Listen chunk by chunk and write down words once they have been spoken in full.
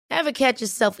Ever catch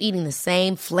yourself eating the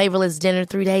same flavorless dinner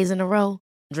 3 days in a row?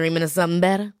 Dreaming of something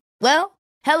better? Well,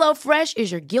 HelloFresh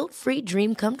is your guilt-free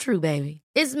dream come true, baby.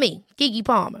 It's me, Keke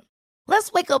Palmer.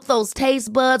 Let's wake up those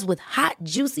taste buds with hot,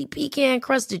 juicy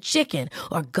pecan-crusted chicken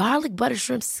or garlic butter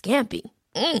shrimp scampi.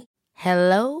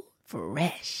 Hello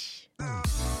Fresh.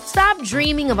 Stop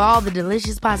dreaming of all the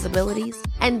delicious possibilities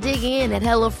and dig in at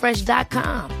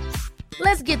HelloFresh.com.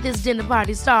 Let's get this dinner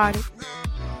party started.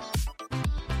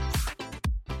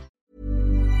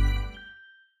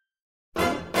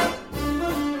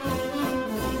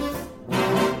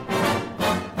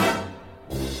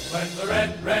 When the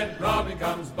red, red robin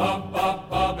comes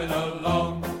bobbing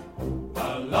along,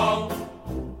 along,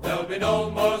 there'll be no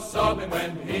more sobbing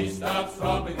when he starts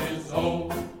throbbing his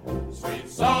old sweet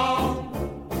song.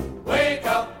 Wake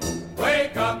up,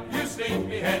 you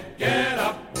sleepyhead, get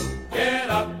up, get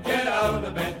out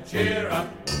of bed, cheer up,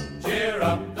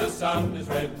 the sun is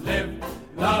red, live,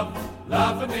 love,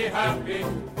 laugh and be happy.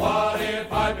 What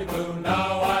if I be blue?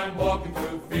 Now I'm walking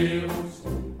through fields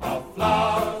of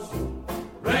flowers.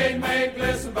 Rain may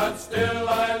glisten, but still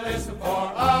I listen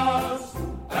for hours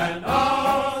and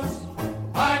hours.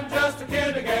 I'm just a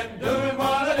kid again, doing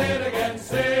what I did again,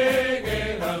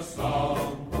 singing a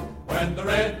song. When the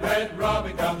red, red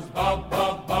robin comes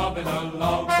bobbing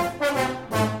along.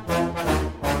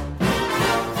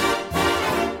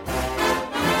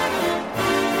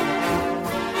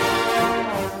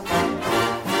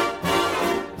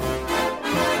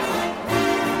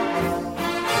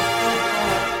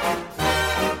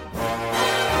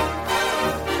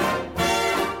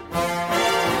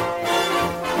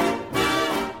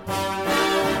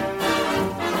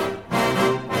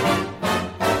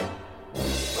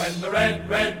 Red,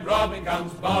 red robin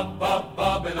comes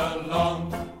bobbing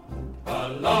along,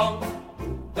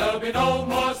 along. There'll be no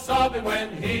more sobbing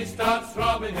when he starts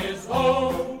throbbing his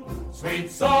own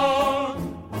sweet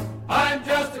song. I'm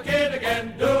just a kid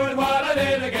again, doing what I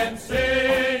did again,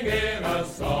 singing a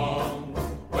song.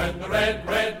 When the red,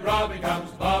 red robin comes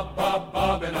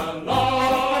bobbing along.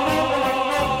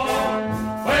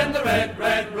 When the red,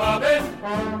 red robin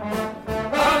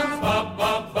comes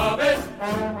bobbing.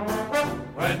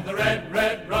 When the red,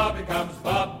 red robin comes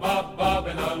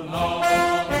bobbing along.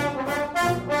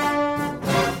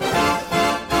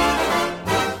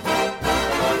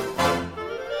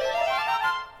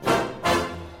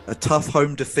 A tough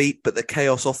home defeat, but the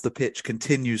chaos off the pitch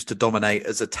continues to dominate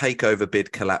as a takeover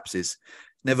bid collapses.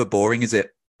 Never boring, is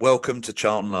it? Welcome to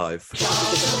Charlton Live.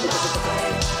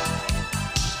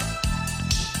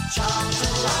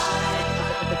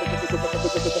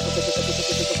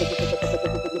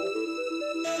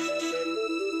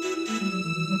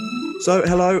 So,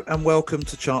 hello and welcome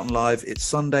to Charlton Live. It's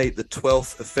Sunday, the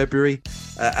 12th of February.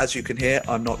 As you can hear,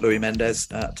 I'm not Louis Mendes.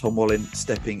 Tom Wallin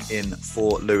stepping in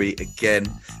for Louis again.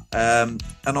 And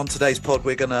on today's pod,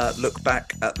 we're going to look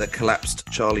back at the collapsed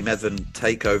Charlie Medven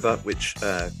takeover, which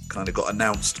kind of got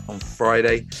announced on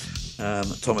Friday.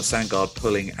 Thomas Sandgaard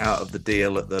pulling out of the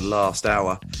deal at the last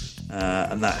hour.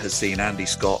 And that has seen Andy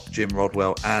Scott, Jim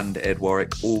Rodwell and Ed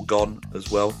Warwick all gone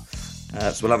as well.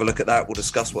 So we'll have a look at that. We'll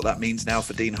discuss what that means now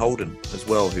for Dean Holden as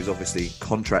well, who's obviously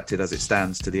contracted as it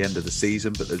stands to the end of the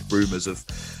season, but there's rumours of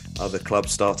other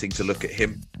clubs starting to look at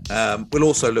him. We'll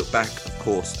also look back, of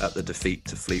course, at the defeat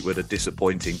to Fleetwood, a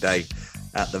disappointing day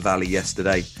at the Valley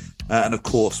yesterday. And of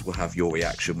course, we'll have your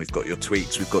reaction. We've got your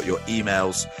tweets, we've got your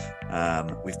emails,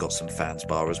 we've got some fans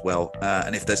bar as well.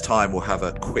 And if there's time, we'll have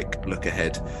a quick look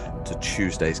ahead to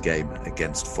Tuesday's game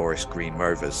against Forest Green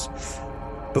Rovers.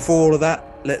 Before all of that,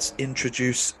 let's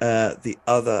introduce the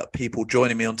other people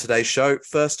joining me on today's show.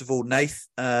 First of all, Nath,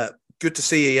 good to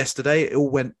see you yesterday. It all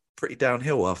went pretty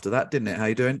downhill after that, didn't it? How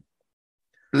you doing?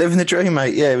 Living the dream,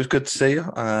 mate. Yeah, it was good to see you.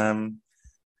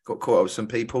 Got caught up with some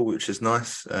people, which is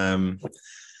nice. I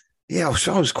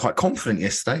was quite confident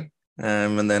yesterday.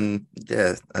 And then,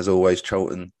 as always,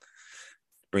 Charlton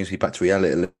brings me back to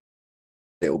reality a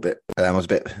little bit. I was a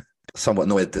bit somewhat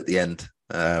annoyed at the end.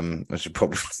 As you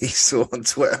probably saw on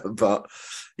Twitter, but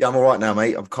yeah, I'm all right now,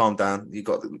 mate. I've calmed down. You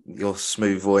got your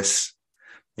smooth voice,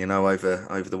 over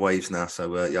the waves now.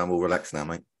 So I'm all relaxed now,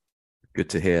 mate. Good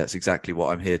to hear. That's exactly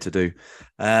what I'm here to do.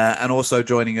 And also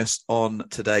joining us on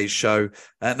today's show.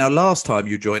 Now, last time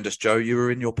you joined us, Joe, you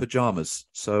were in your pajamas.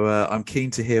 So I'm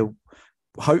keen to hear.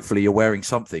 Hopefully, you're wearing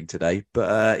something today.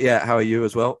 But how are you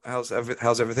as well? How's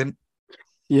everything?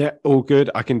 Yeah, all good.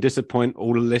 I can disappoint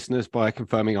all the listeners by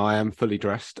confirming I am fully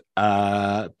dressed.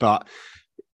 But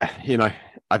I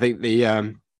think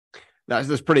the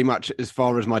That's pretty much as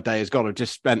far as my day has gone. I've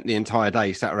just spent the entire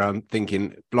day sat around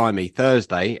thinking, blimey,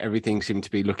 Thursday, everything seemed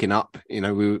to be looking up. We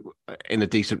were in a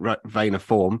decent vein of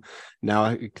form.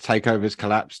 Now takeover's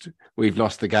collapsed. We've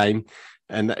lost the game,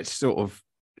 and that's sort of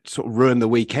ruined the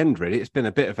weekend. Really, it's been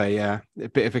a bit of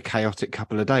a chaotic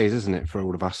couple of days, isn't it, for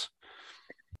all of us?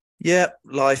 Yeah,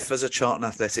 life as a Charlton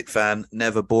Athletic fan,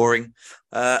 never boring.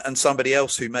 And somebody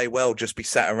else who may well just be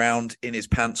sat around in his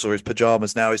pants or his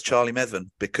pajamas now is Charlie Medven,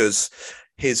 because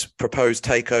his proposed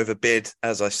takeover bid,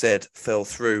 as I said, fell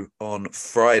through on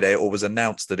Friday, or was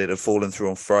announced that it had fallen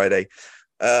through on Friday.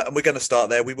 And we're going to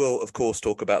start there. We will, of course,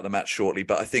 talk about the match shortly,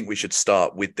 but I think we should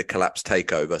start with the collapsed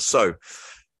takeover. So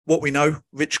what we know,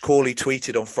 Rich Corley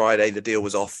tweeted on Friday the deal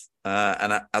was off.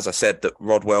 And as I said, that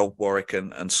Rodwell, Warwick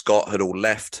and Scott had all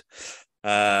left.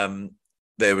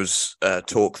 There was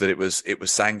talk that it was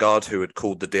Sangard who had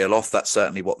called the deal off. That's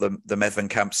certainly what the Medven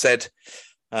camp said,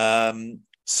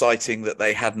 citing that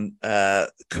they hadn't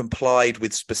complied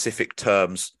with specific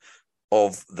terms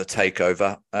of the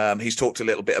takeover. He's talked a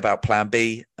little bit about Plan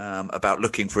B, about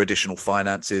looking for additional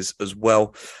finances as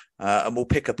well. And we'll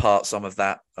pick apart some of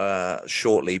that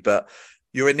shortly. But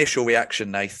your initial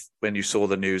reaction, Nath, when you saw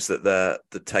the news that the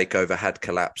takeover had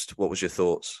collapsed, what was your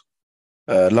thoughts?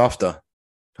 Laughter,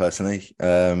 personally.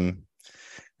 I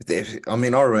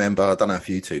remember, I don't know if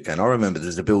you two can, I remember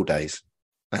there's the Bill days,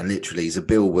 and literally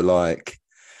Zabil were like,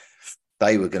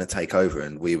 they were going to take over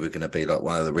and we were going to be like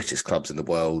one of the richest clubs in the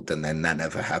world, and then that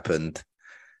never happened.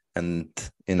 And,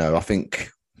 I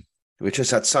think we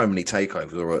just had so many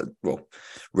takeovers,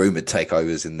 rumoured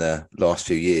takeovers in the last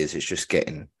few years. It's just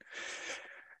getting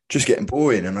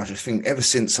boring. And I just think ever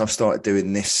since I've started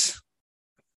doing this,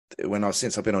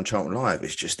 since I've been on Charlton Live,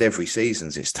 it's just every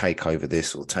season's it's take over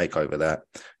this or take over that.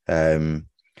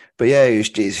 But yeah,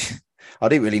 I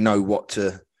didn't really know what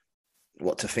to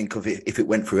think of it if it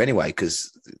went through anyway,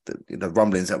 because the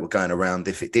rumblings that were going around,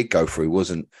 if it did go through,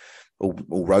 wasn't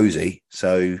all rosy.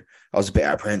 So I was a bit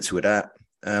apprehensive with that.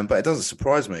 But it doesn't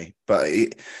surprise me. But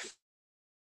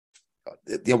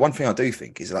the one thing I do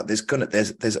think is like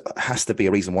there's has to be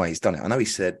a reason why he's done it. I know he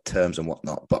said terms and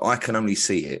whatnot, but I can only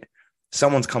see it.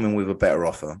 Someone's coming with a better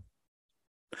offer,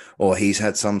 or he's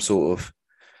had some sort of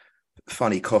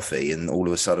funny coffee and all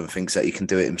of a sudden thinks that he can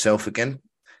do it himself again.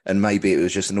 And maybe it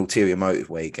was just an ulterior motive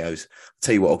where he goes, I'll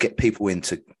tell you what, I'll get people in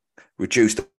to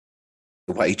reduce the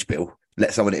wage bill,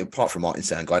 let someone, apart from Martin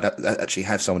Sangard, actually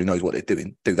have someone who knows what they're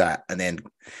doing, do that, and then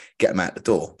get them out the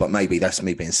door. But maybe that's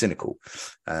me being cynical.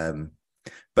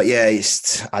 But yeah,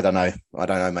 I don't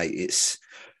know, mate.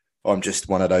 I'm just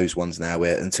one of those ones now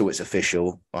where until it's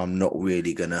official, I'm not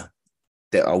really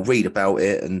I'll read about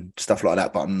it and stuff like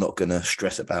that, but I'm not going to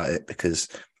stress about it because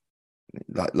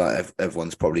like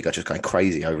everyone's probably just going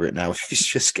crazy over it now. It's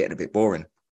just getting a bit boring.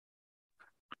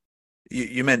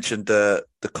 You mentioned the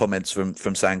comments from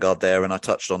Sangard there, and I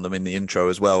touched on them in the intro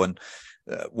as well. And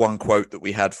one quote that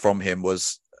we had from him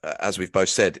was, as we've both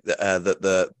said,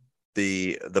 that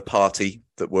the party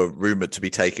that were rumoured to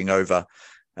be taking over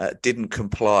didn't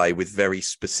comply with very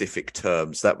specific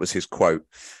terms. That was his quote.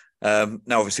 Now,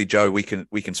 obviously, Joe, we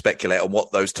can speculate on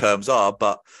what those terms are,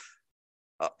 but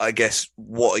I guess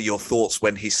what are your thoughts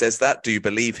when he says that? Do you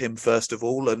believe him, first of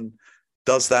all? And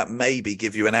does that maybe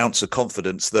give you an ounce of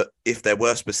confidence that if there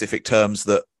were specific terms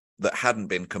that hadn't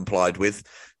been complied with,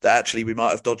 that actually we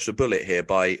might have dodged a bullet here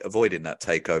by avoiding that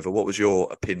takeover? What was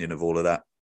your opinion of all of that?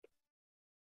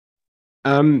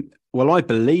 Well, I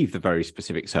believe the very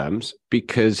specific terms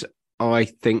because I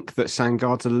think that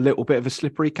Sangard's a little bit of a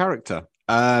slippery character.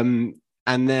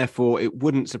 And therefore, it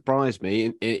wouldn't surprise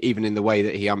me, even in the way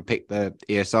that he unpicked the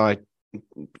ESI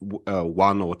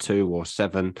 1 or 2 or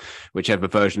 7, whichever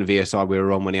version of ESI we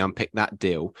were on when he unpicked that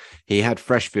deal. He had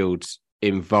Freshfields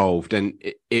involved, and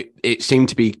it seemed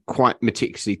to be quite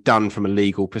meticulously done from a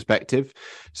legal perspective.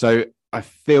 So I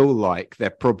feel like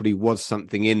there probably was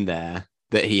something in there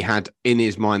that he had in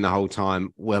his mind the whole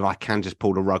time. Well, I can just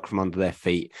pull the rug from under their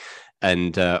feet.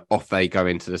 And off they go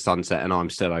into the sunset, and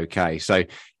I'm still okay. So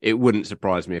it wouldn't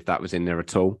surprise me if that was in there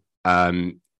at all.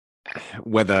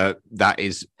 Whether that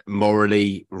is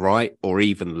morally right or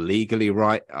even legally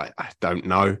right, I don't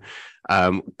know.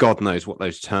 God knows what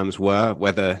those terms were.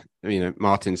 Whether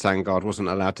Martin Sangard wasn't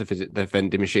allowed to visit the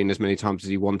vending machine as many times as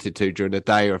he wanted to during the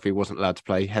day, or if he wasn't allowed to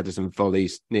play headers and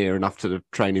volleys near enough to the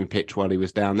training pitch while he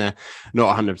was down there.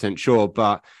 Not 100% sure,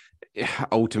 but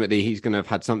ultimately he's going to have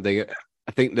had something.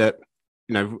 I think that.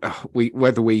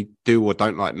 Whether we do or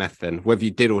don't like Medven, whether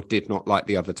you did or did not like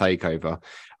the other takeover,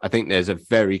 I think there's a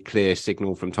very clear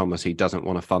signal from Thomas he doesn't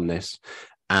want to fund this.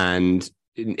 And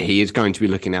he is going to be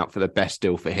looking out for the best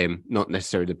deal for him, not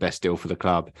necessarily the best deal for the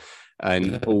club.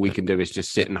 And all we can do is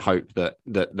just sit and hope that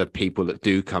the people that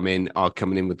do come in are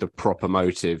coming in with the proper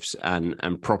motives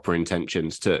and proper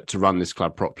intentions to run this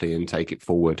club properly and take it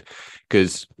forward.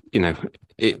 Because,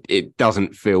 it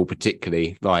doesn't feel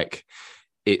particularly like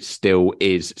it still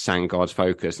is Sandgaard's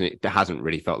focus, and it hasn't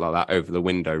really felt like that over the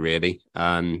window, really,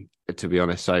 to be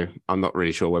honest. So I'm not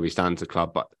really sure where we stand as a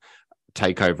club, but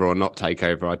takeover or not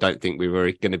takeover, I don't think we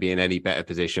were going to be in any better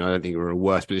position. I don't think we were in a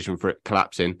worse position for it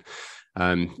collapsing.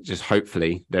 Just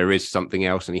hopefully there is something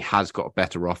else, and he has got a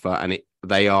better offer, and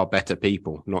they are better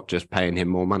people, not just paying him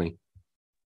more money.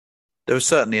 There was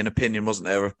certainly an opinion, wasn't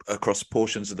there, across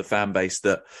portions of the fan base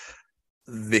that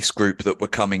this group that were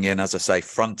coming in, as I say,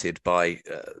 fronted by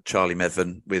Charlie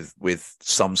Medven with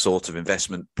some sort of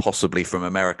investment, possibly from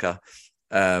America,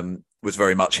 was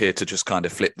very much here to just kind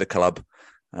of flip the club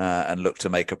and look to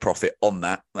make a profit on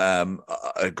that.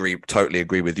 I totally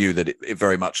agree with you that it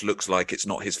very much looks like it's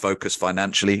not his focus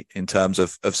financially in terms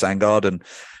of Sandgaard. And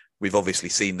we've obviously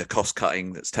seen the cost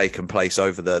cutting that's taken place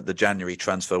over the January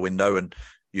transfer window. And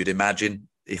you'd imagine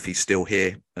if he's still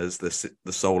here as the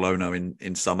sole owner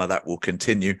in summer, that will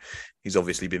continue. He's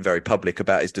obviously been very public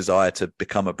about his desire to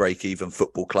become a break-even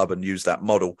football club and use that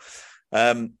model.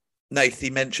 Nath, he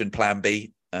mentioned Plan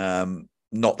B.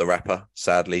 Not the rapper,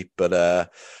 sadly, but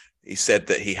he said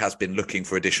that he has been looking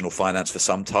for additional finance for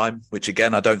some time, which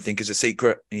again, I don't think is a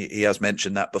secret. He has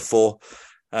mentioned that before.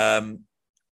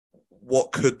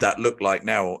 What could that look like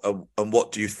now? And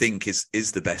what do you think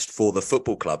is the best for the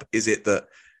football club? Is it that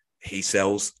he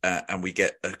sells and we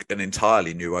get an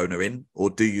entirely new owner in? Or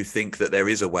do you think that there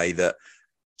is a way that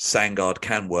Sandgaard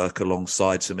can work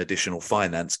alongside some additional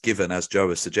finance, given, as Joe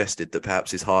has suggested, that perhaps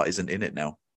his heart isn't in it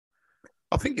now?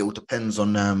 I think it all depends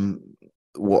on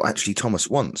what actually Thomas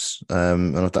wants.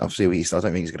 And I don't think he's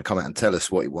going to come out and tell us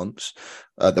what he wants.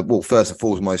 First and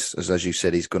foremost, as you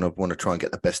said, he's going to want to try and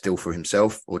get the best deal for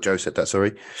himself. Or Joe said that,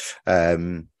 sorry.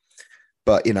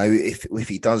 But, if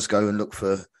he does go and look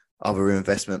for other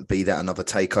investment, be that another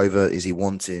takeover, is he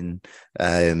wanting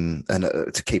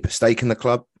to keep a stake in the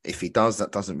club? If he does,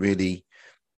 that doesn't really...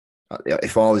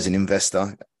 If I was an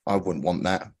investor, I wouldn't want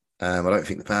that. I don't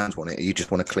think the fans want it. You just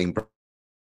want a clean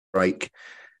break,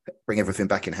 bring everything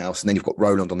back in house, and then you've got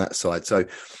Roland on that side. So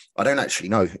I don't actually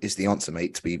know is the answer,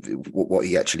 mate, to be what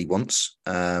he actually wants.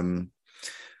 But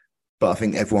I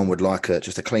think everyone would like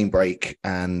just a clean break,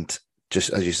 and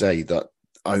just as you say, that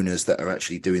owners that are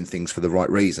actually doing things for the right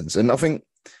reasons. And I think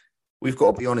we've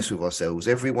got to be honest with ourselves.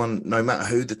 Everyone, no matter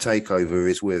who the takeover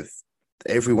is with,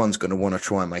 everyone's going to want to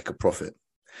try and make a profit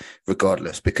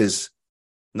regardless, because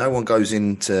no one goes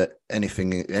into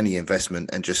any investment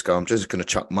and just go, I'm just going to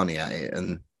chuck money at it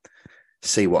and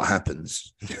see what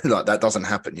happens. Like, that doesn't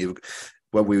happen.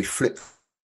 When we flip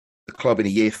the club in a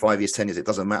year, 5 years, 10 years, it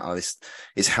doesn't matter.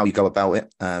 It's how you go about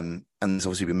it. And there's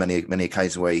obviously been many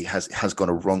occasions where he has gone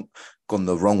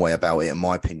the wrong way about it, in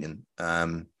my opinion.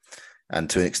 And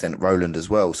to an extent, Roland as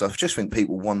well. So I just think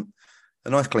people want a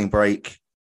nice clean break,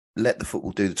 let the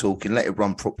football do the talking, let it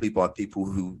run properly by people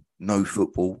who know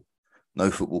football, no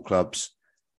football clubs,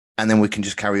 and then we can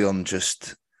just carry on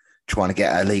just trying to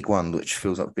get out of League One, which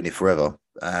feels like we've been here forever.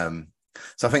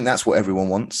 So I think that's what everyone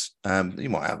wants. You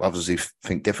might have others who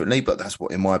think differently, but that's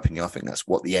what, in my opinion, I think that's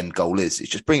what the end goal is.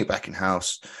 It's just bring it back in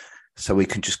house so we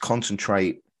can just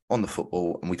concentrate on the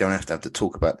football and we don't have to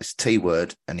talk about this T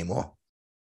word anymore.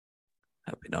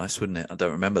 That'd be nice, wouldn't it? I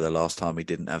don't remember the last time we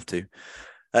didn't have to.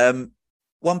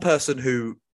 One person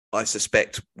who I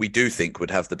suspect we do think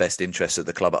would have the best interests of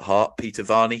the club at heart, Peter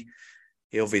Varney.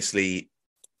 He obviously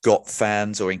got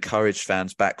fans or encouraged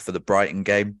fans back for the Brighton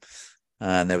game.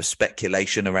 And there was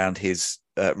speculation around his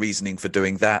reasoning for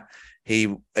doing that.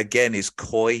 He, again, is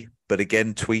coy, but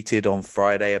again tweeted on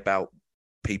Friday about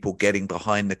people getting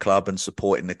behind the club and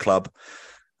supporting the club.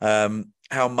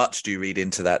 How much do you read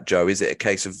into that, Joe? Is it a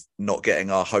case of not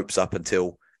getting our hopes up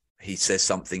until he says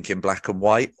something in black and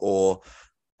white, or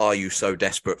are you so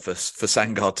desperate for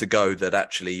Sandgaard to go that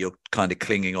actually you're kind of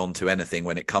clinging on to anything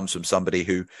when it comes from somebody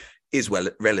who is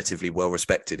relatively well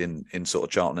respected in sort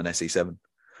of Charlton and SE7?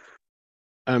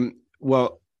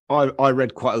 Well, I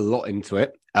read quite a lot into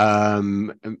it.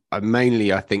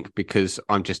 Mainly, I think, because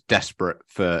I'm just desperate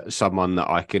for someone that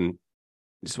I can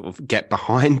sort of get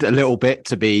behind a little bit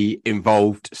to be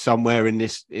involved somewhere in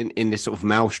this sort of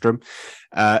maelstrom.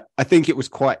 I think it was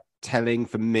quite telling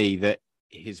for me that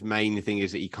his main thing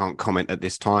is that he can't comment at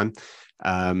this time.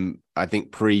 I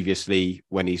think previously,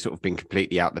 when he's sort of been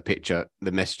completely out the picture,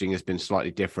 the messaging has been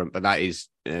slightly different, but that is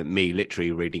me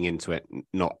literally reading into it,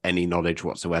 not any knowledge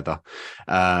whatsoever.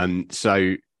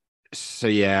 So So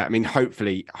yeah, I mean,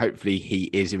 hopefully he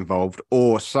is involved,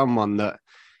 or someone that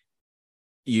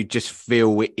you just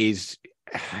feel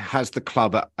has the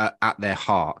club at their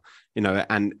heart,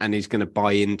 and is going to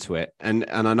buy into it. And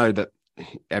I know that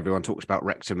everyone talks about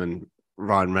Wrexham and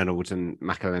Ryan Reynolds and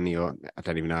McElhenney, or I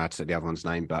don't even know how to say the other one's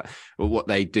name, but what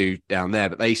they do down there.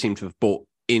 But they seem to have bought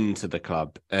into the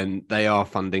club, and they are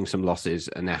funding some losses,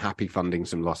 and they're happy funding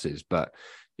some losses. But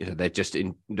they're just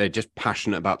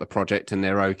passionate about the project, and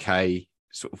they're okay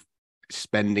sort of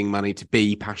spending money to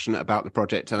be passionate about the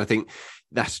project. And I think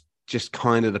that's just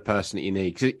kind of the person that you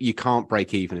need, because you can't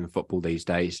break even in football these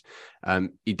days.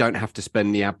 You don't have to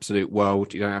spend the absolute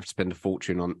world. You don't have to spend a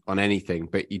fortune on anything,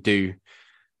 but you do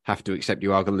have to accept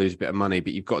you are going to lose a bit of money,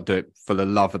 but you've got to do it for the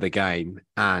love of the game.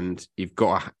 And you've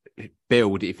got to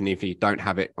build, even if you don't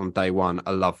have it on day one,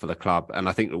 a love for the club. And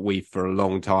I think that we, for a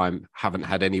long time, haven't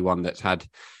had anyone that's had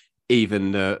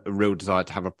even the real desire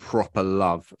to have a proper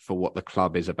love for what the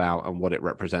club is about and what it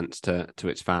represents to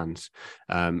its fans.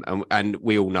 And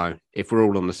we all know, if we're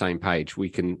all on the same page, we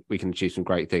can achieve some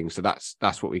great things. So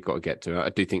that's what we've got to get to. I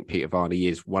do think Peter Varney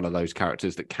is one of those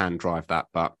characters that can drive that,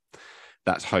 but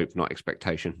that's hope, not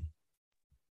expectation.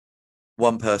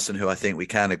 One person who I think we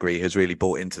can agree has really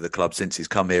bought into the club since he's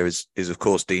come here is of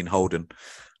course Dean Holden.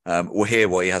 We'll hear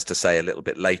what he has to say a little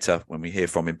bit later when we hear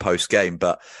from him post-game,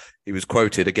 but he was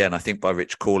quoted again, I think, by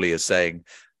Rich Corley as saying,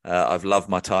 I've loved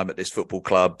my time at this football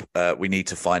club. We need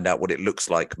to find out what it looks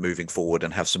like moving forward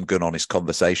and have some good, honest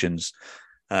conversations.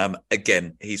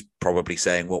 Again, he's probably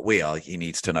saying what we are. He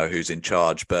needs to know who's in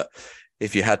charge. But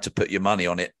if you had to put your money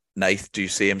on it, Nath, do you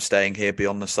see him staying here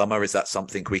beyond the summer? Is that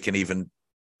something we can even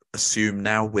assume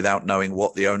now without knowing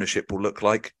what the ownership will look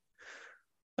like?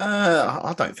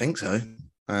 I don't think so.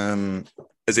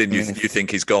 As in, you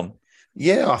think he's gone?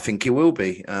 Yeah, I think he will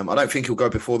be. I don't think he'll go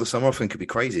before the summer. I think it'd be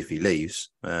crazy if he leaves.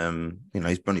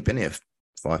 He's only been here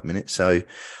 5 minutes. So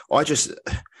I don't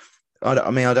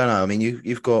know. I mean,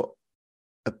 you've got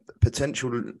a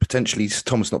potentially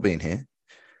Thomas not being here.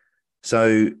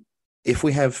 So if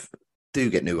we do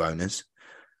get new owners,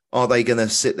 are they going to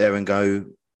sit there and go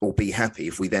or be happy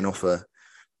if we then offer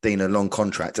Dean a long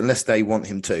contract? Unless they want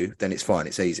him to, then it's fine.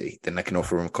 It's easy. Then they can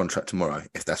offer him a contract tomorrow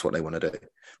if that's what they want to do,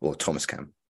 or Thomas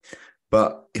can.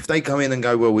 But if they come in and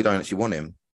go, well, we don't actually want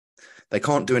him, they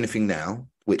can't do anything now,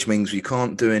 which means you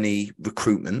can't do any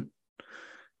recruitment.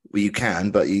 Well, you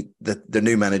can, but the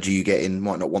new manager you get in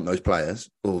might not want those players,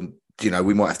 or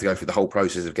we might have to go through the whole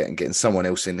process of getting someone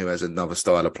else in who has another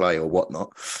style of play or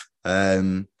whatnot.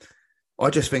 I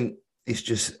just think it's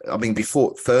just, I mean,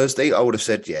 before Thursday, I would have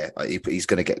said, yeah, he's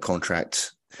going to get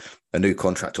a new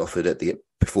contract offered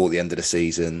before the end of the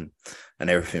season, and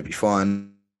everything will be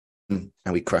fine, and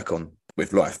we crack on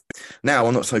with life. Now,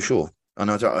 I'm not so sure. And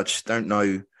I just don't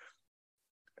know.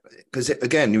 Because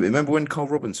again, you remember when Carl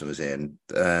Robinson was in,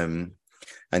 and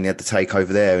he had the takeover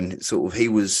there, and sort of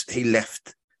he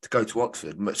left to go to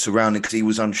Oxford, surrounded because he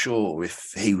was unsure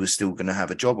if he was still going to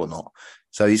have a job or not.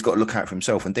 So he's got to look out for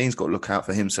himself, and Dean's got to look out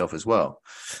for himself as well.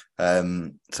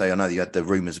 So I know you had the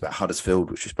rumours about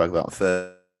Huddersfield, which we spoke about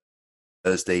on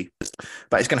Thursday,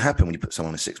 but it's going to happen when you put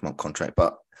someone on a 6-month contract.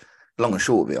 But long and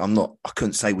short of it, I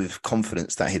couldn't say with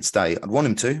confidence that he'd stay. I'd want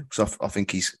him to, because I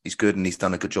think he's good and he's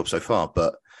done a good job so far,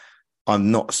 but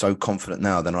I'm not so confident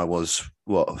now than I was,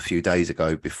 a few days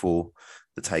ago before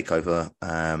the takeover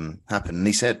happened. And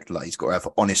he said, he's got to have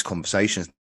honest conversations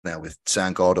now with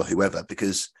Sandgaard or whoever,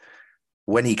 because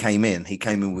when he came in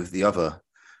with the other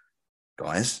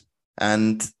guys,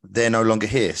 and they're no longer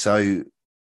here. So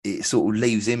it sort of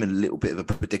leaves him in a little bit of a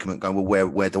predicament going, well,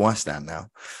 where do I stand now?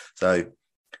 So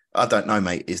I don't know,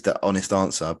 mate, is the honest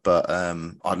answer, but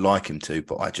I'd like him to,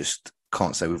 but I just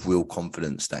can't say with real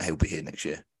confidence that he'll be here next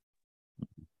year.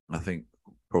 I think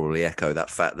probably echo that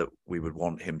fact that we would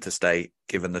want him to stay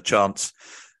given the chance.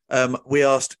 We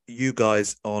asked you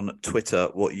guys on Twitter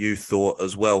what you thought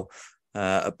as well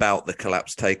about the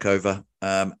collapse takeover.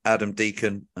 Adam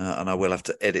Deacon, and I will have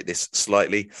to edit this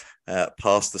slightly,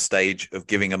 past the stage of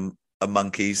giving him a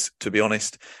monkeys, to be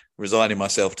honest, resigning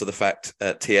myself to the fact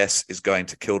TS is going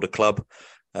to kill the club.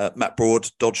 Matt Broad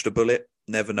dodged a bullet.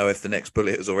 Never know if the next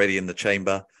bullet is already in the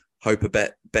chamber. Hope a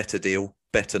better deal,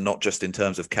 better not just in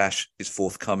terms of cash, is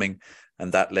forthcoming.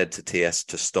 And that led to TS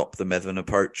to stop the Medven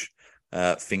approach.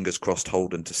 Fingers crossed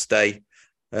Holden to stay.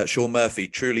 Sean Murphy,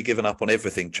 truly given up on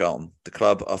everything, Charlton. The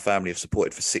club our family have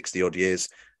supported for 60 odd years.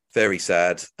 Very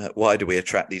sad. Why do we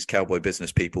attract these cowboy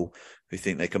business people who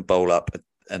think they can bowl up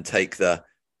and take the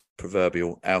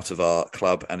proverbial out of our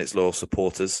club and its loyal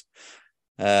supporters?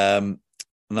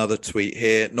 Another tweet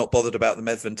here. Not bothered about the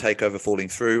Methven takeover falling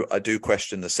through. I do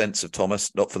question the sense of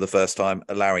Thomas, not for the first time,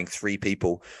 allowing 3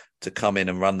 people to come in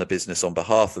and run the business on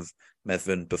behalf of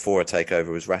Methven before a takeover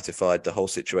was ratified. The whole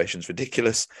situation's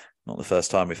ridiculous. Not the first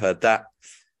time we've heard that.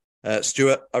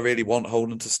 Stuart, I really want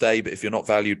Holden to stay, but if you're not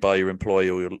valued by your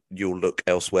employer, you'll look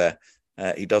elsewhere.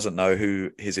 He doesn't know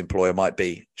who his employer might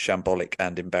be. Shambolic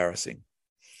and embarrassing.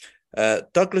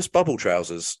 Douglas Bubble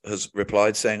Trousers has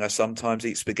replied saying, I sometimes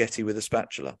eat spaghetti with a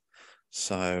spatula.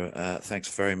 So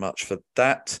thanks very much for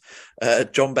that.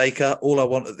 John Baker, all I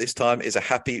want at this time is a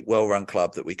happy, well-run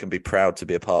club that we can be proud to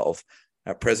be a part of.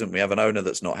 At present, we have an owner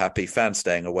that's not happy, fans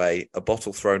staying away, a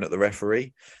bottle thrown at the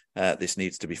referee. This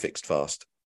needs to be fixed fast.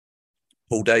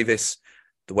 Paul Davis,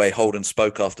 the way Holden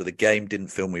spoke after the game didn't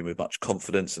fill me with much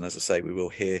confidence. And as I say, we will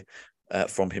hear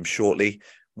from him shortly.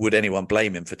 Would anyone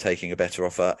blame him for taking a better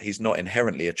offer? He's not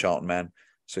inherently a Charlton man.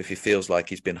 So if he feels like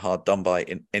he's been hard done by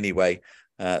in any way,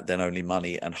 then only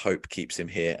money and hope keeps him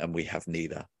here, and we have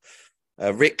neither.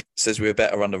 Rick says we were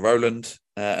better under Roland.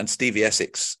 And Stevie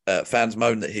Essex, fans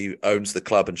moan that he owns the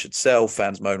club and should sell.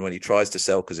 Fans moan when he tries to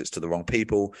sell because it's to the wrong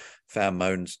people.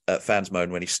 Fans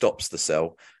moan when he stops the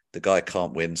sell. The guy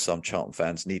can't win. Some Charlton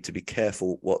fans need to be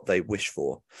careful what they wish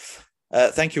for.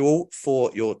 Thank you all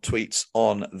for your tweets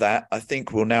on that. I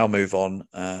think we'll now move on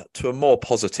to a more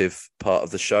positive part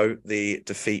of the show, the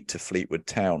defeat to Fleetwood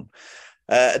Town.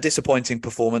 A disappointing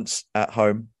performance at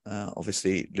home,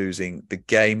 obviously losing the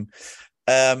game.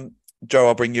 Joe,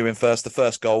 I'll bring you in first. The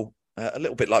first goal, a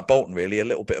little bit like Bolton, really, a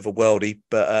little bit of a worldie,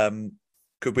 but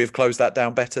could we have closed that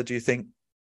down better, do you think?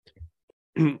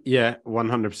 Yeah,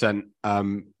 100%.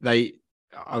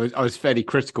 I was fairly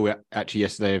critical actually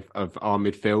yesterday of our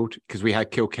midfield because we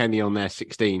had Kilkenny on their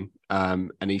 16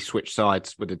 and he switched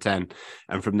sides with the 10,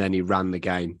 and from then he ran the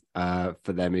game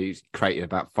for them. He's created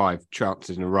about 5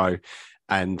 chances in a row,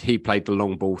 and he played the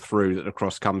long ball through that the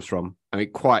cross comes from. I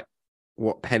mean, quite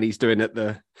what Penny's doing at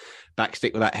the back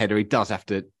stick with that header. He does have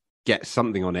to get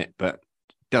something on it, but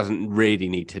doesn't really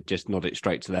need to just nod it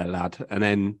straight to their lad. And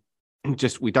then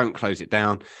just we don't close it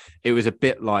down. It was a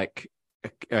bit like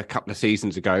a couple of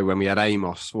seasons ago when we had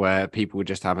Amos, where people would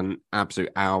just have an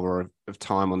absolute hour of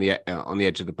time on the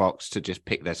edge of the box to just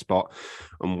pick their spot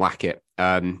and whack it.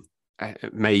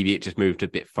 Maybe it just moved a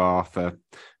bit far for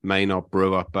Maynard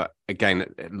Brewer, but again,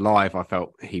 live, I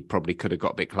felt he probably could have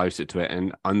got a bit closer to it,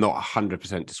 and I'm not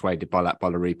 100% dissuaded by that by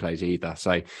the replays either.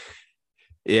 So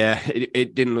yeah,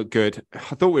 it didn't look good. I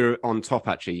thought we were on top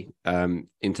actually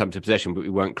in terms of possession, but we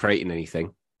weren't creating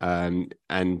anything. And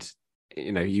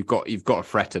you know, you've got to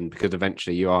threaten, because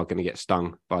eventually you are going to get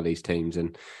stung by these teams.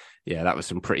 And yeah, that was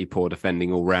some pretty poor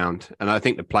defending all round. And I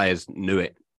think the players knew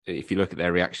it. If you look at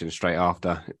their reaction straight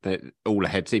after, all the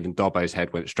heads, even Dobbo's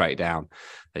head went straight down.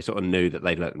 They sort of knew that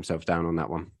they'd let themselves down on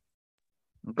that one.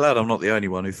 I'm glad I'm not the only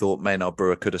one who thought Maynard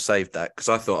Brewer could have saved that, because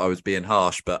I thought I was being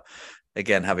harsh. But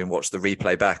again, having watched the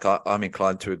replay back, I'm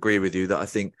inclined to agree with you that I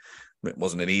think it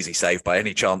wasn't an easy save by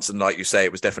any chance. And like you say,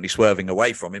 it was definitely swerving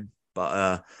away from him.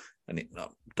 But I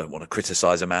don't want to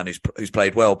criticise a man who's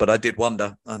played well, but I did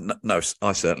wonder. No,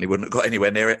 I certainly wouldn't have got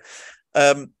anywhere near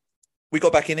it. We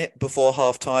got back in it before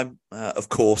half-time. Of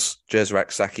course,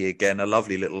 Jezrak Saki again, a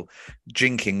lovely little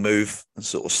jinking move and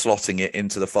sort of slotting it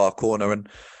into the far corner. And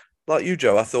like you,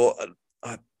 Joe, I thought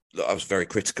I was very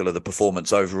critical of the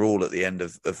performance overall at the end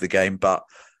of the game, but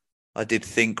I did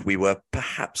think we were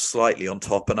perhaps slightly on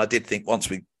top. And I did think once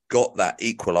we got that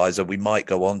equaliser, we might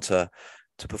go on to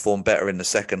perform better in the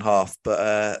second half.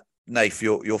 But Nath,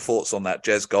 your thoughts on that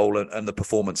Jez goal and the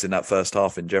performance in that first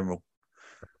half in general?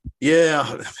 Yeah,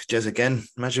 Jez again.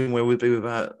 Imagine where we'd be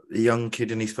without a young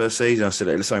kid in his first season. I said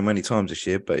it so many times this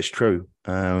year, but it's true.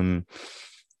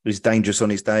 He's dangerous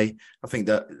on his day. I think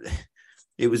that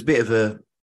it was a bit of a...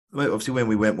 Obviously, when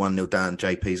we went 1-0 down,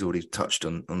 JP's already touched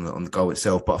on the goal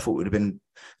itself, but I thought it would have been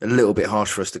a little bit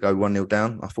harsh for us to go 1-0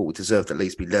 down. I thought we deserved to at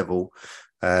least be level.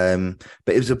 But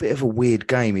it was a bit of a weird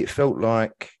game. It felt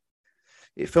like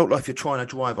you're trying to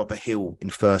drive up a hill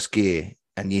in first gear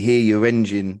and you hear your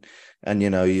engine and,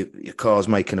 you know, your car's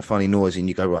making a funny noise and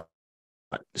you go, right,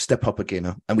 step up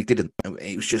again. And we didn't.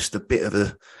 It was just a bit of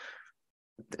a...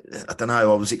 I don't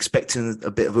know. I was expecting a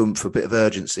bit of oomph, a bit of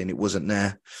urgency, and it wasn't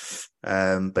there.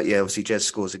 But yeah, obviously Jez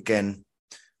scores again.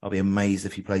 I'll be amazed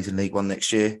if he plays in League One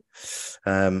next year.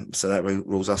 So that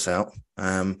rules us out.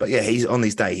 But yeah, he's on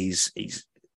his day. He's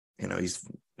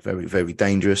very, very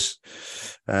dangerous.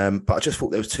 But I just thought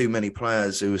there was too many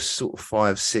players who were sort of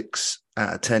 5, 6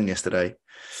 out of 10 yesterday.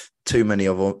 Too many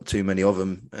of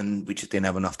them, and we just didn't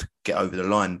have enough to get over the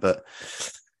line. But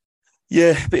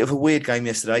yeah, a bit of a weird game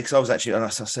yesterday because I was actually,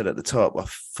 as I said at the top, I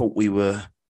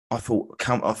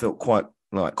felt quite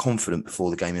like confident before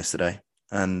the game yesterday.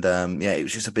 And it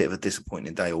was just a bit of a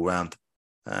disappointing day all round.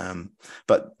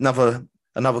 But another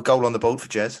goal on the board for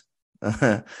Jez.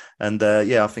 And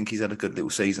I think he's had a good little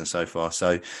season so far.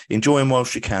 So enjoy him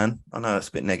whilst you can. I know that's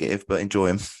a bit negative, but enjoy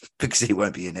him because he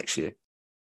won't be here next year.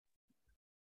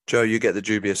 Joe, you get the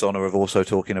dubious honour of also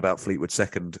talking about Fleetwood's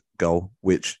second goal,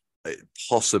 which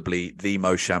possibly the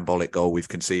most shambolic goal we've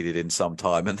conceded in some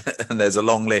time. And there's a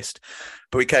long list.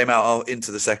 But we came out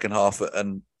into the second half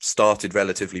and started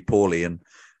relatively poorly. And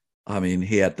I mean,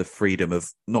 he had the freedom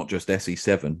of not just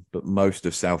SE7, but most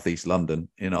of Southeast London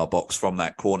in our box from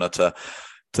that corner to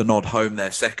nod home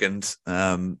their second.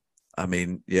 The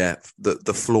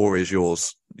floor is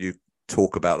yours. You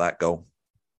talk about that goal.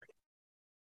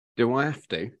 Do I have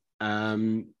to?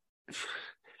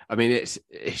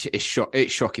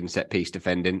 It's shocking set piece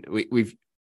defending. We've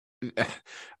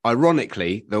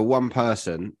ironically, the one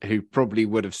person who probably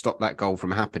would have stopped that goal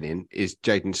from happening is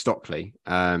Jayden Stockley,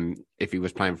 if he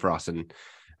was playing for us, and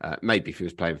maybe if he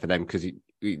was playing for them, because he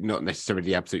not necessarily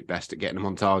the absolute best at getting them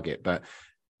on target, but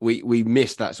we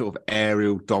missed that sort of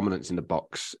aerial dominance in the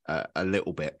box a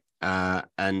little bit,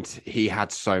 and he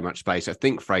had so much space. I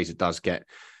think Fraser does get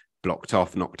blocked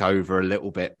off, knocked over a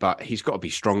little bit, but he's got to be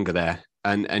stronger there,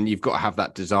 and you've got to have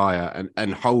that desire.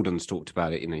 And Holden's talked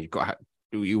about it. You've got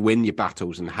you win your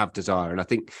battles and have desire. And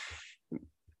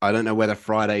I don't know whether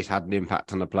Friday's had an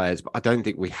impact on the players, but I don't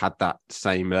think we had that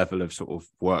same level of sort of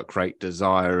work rate,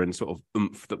 desire, and sort of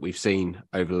oomph that we've seen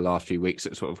over the last few weeks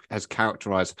that sort of has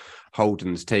characterised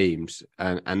Holden's teams.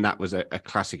 And that was a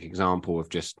classic example of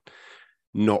just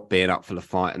not being up for the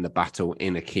fight and the battle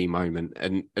in a key moment.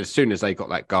 And as soon as they got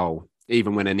that goal,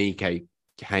 even when Anike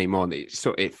came on, it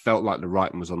felt like the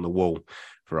writing was on the wall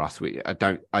for us.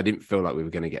 I didn't feel like we were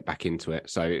going to get back into it.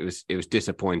 So it was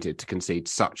disappointed to concede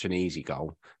such an easy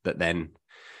goal that then,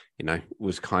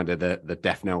 was kind of the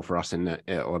death knell for us on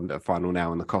the final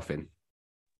nail in the coffin.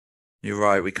 You're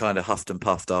right. We kind of huffed and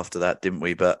puffed after that, didn't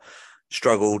we? But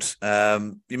struggled.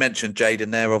 You mentioned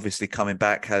Jayden there, obviously coming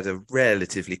back, had a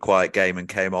relatively quiet game and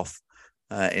came off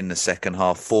in the second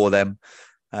half for them.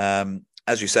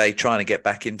 As you say, trying to get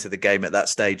back into the game at that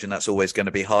stage, and that's always going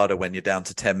to be harder when you're down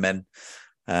to 10 men.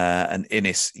 And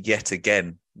Innis yet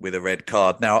again with a red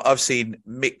card. Now, I've seen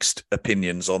mixed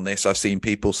opinions on this. I've seen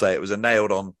people say it was a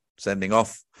nailed-on sending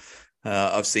off.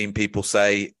 I've seen people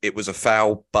say it was a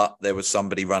foul, but there was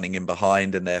somebody running in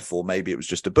behind and therefore maybe it was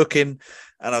just a booking.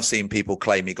 And I've seen people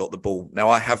claim he got the ball. Now,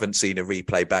 I haven't seen a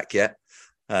replay back yet,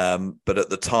 but at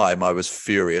the time I was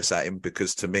furious at him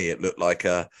because to me it looked like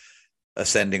a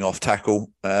sending off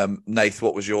tackle. Nath,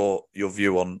 what was your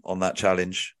view on that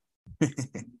challenge?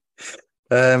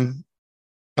 I'm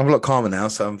a lot calmer now,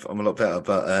 so I'm a lot better.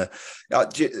 But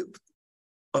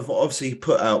I've obviously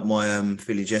put out my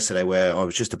feelings yesterday where I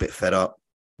was just a bit fed up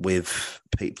with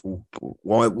people.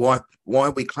 Why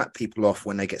we clap people off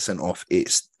when they get sent off?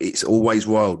 It's always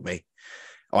riled me.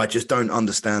 I just don't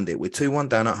understand it. We're 2-1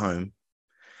 down at home,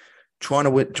 try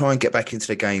and get back into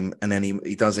the game, and then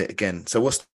he does it again. So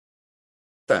what's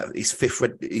that? His fifth?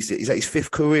 Is that his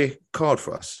fifth career card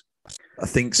for us? I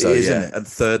think so, yeah. And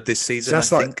third this season,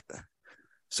 so I think.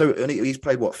 So and he's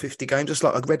played, 50 games? It's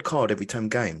like a red card every 10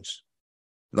 games.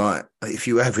 Like, if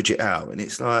you average it out, and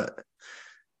it's like,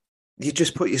 you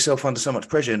just put yourself under so much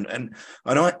pressure. And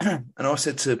I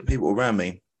said to people around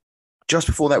me, just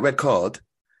before that red card,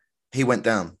 he went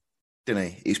down, didn't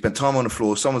he? He spent time on the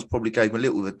floor. Someone's probably gave him a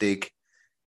little of a dig.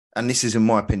 And this is in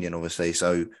my opinion, obviously.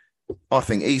 So I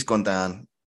think he's gone down,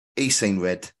 he's seen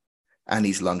red, and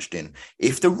he's lunged in.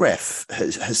 If the ref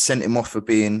has sent him off for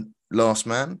being last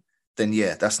man, then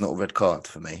yeah, that's not a red card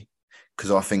for me.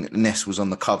 Because I think Ness was on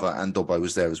the cover and Dobbo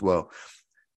was there as well.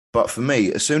 But for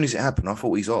me, as soon as it happened, I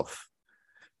thought he's off.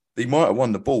 He might have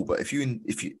won the ball, but if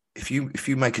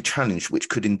you make a challenge which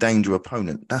could endanger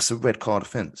opponent, that's a red card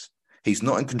offence. He's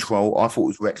not in control. I thought it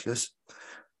was reckless.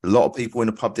 A lot of people in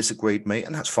the pub disagreed with me,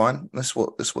 and that's fine. That's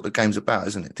what the game's about,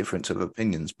 isn't it? Difference of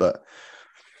opinions. But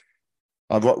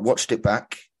I watched it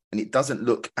back, and it doesn't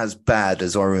look as bad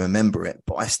as I remember it,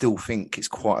 but I still think it's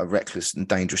quite a reckless and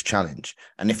dangerous challenge.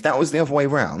 And if that was the other way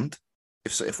around,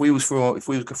 if we was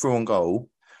through on goal,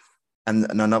 and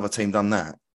another team done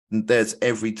that,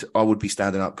 I would be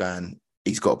standing up going,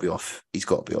 he's got to be off. He's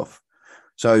got to be off.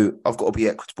 So I've got to be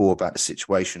equitable about the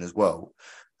situation as well.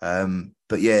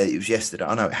 But yeah, it was yesterday.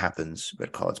 I know it happens,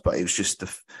 red cards, but it was just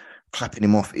clapping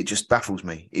him off. It just baffles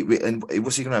me.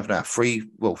 What's he going to have now?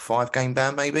 5-game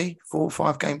ban, maybe 4 or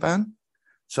 5-game ban.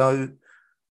 So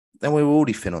then we were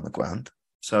already thin on the ground.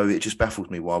 So it just baffles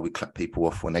me why we clap people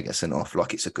off when they get sent off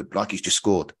like he's just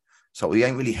scored. So he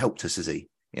ain't really helped us, has he?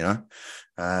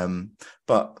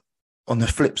 But on the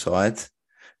flip side,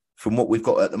 from what we've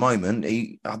got at the moment,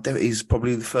 he's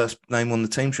probably the first name on the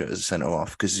team sheet as a centre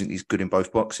half because he's good in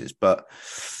both boxes. But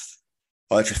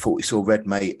I just thought we saw red,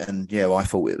 mate, and yeah, I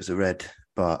thought it was a red.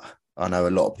 But I know a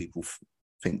lot of people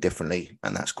think differently,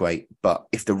 and that's great. But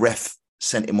if the ref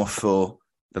sent him off for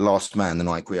the last man, then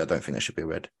I agree. I don't think that should be a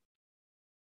red.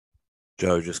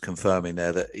 Joe just confirming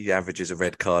there that he averages a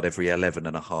red card every 11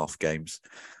 and a half games.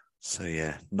 So,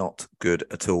 yeah, not good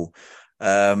at all.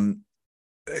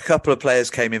 A couple of players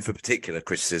came in for particular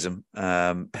criticism.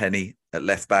 Penny at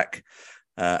left back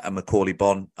and Macauley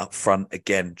Bonne up front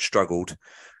again struggled.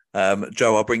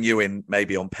 Joe, I'll bring you in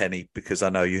maybe on Penny because I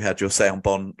know you had your say on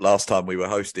Bonne last time we were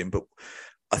hosting, but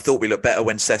I thought we looked better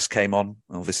when Cess came on.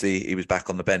 Obviously, he was back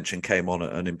on the bench and came on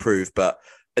and improved, but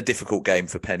a difficult game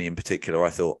for Penny in particular, I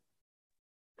thought.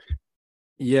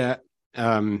 Yeah,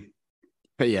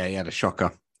 but yeah, he had a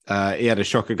shocker. He had a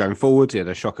shocker going forward. He had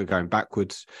a shocker going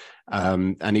backwards,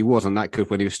 and he wasn't that good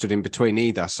when he was stood in between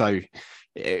either. So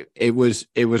it was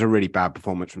a really bad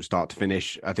performance from start to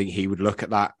finish. I think he would look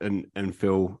at that and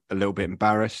feel a little bit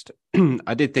embarrassed.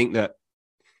 I did think that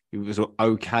he was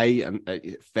okay and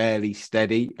fairly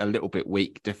steady, a little bit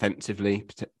weak defensively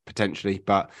potentially,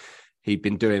 but he'd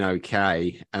been doing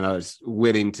okay, and I was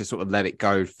willing to sort of let it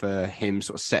go for him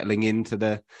sort of settling into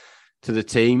the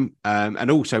team. And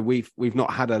also we've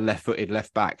not had a left-footed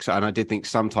left back. So, and I did think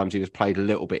sometimes he was played a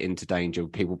little bit into danger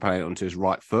with people playing it onto his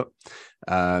right foot.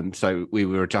 So we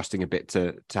were adjusting a bit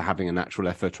to having a natural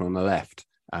left footer on the left,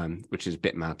 which is a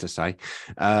bit mad to say.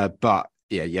 But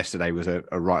yeah, yesterday was a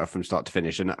write-off from start to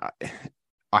finish. And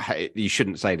you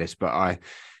shouldn't say this, but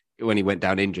when he went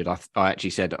down injured, I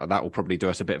actually said that will probably do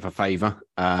us a bit of a favour,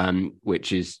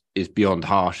 which is beyond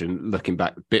harsh, and looking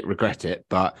back, a bit regret it.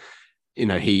 But you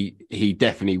know, he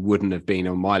definitely wouldn't have been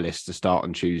on my list to start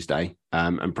on Tuesday,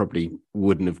 and probably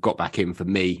wouldn't have got back in for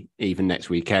me even next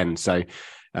weekend. So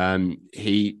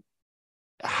he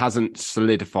hasn't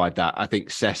solidified that. I think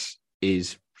Cess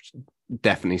is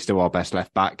definitely still our best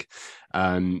left back,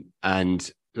 and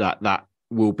that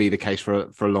will be the case for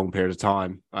a long period of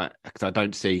time. Because I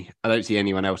don't see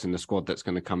anyone else in the squad that's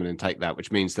going to come in and take that,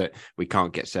 which means that we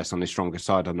can't get Cess on his stronger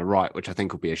side on the right, which I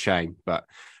think will be a shame. But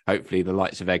hopefully the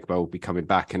likes of Egbo will be coming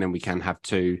back, and then we can have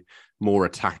two more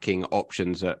attacking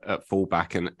options at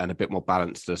fullback and a bit more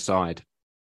balance to the side.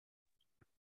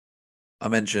 I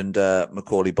mentioned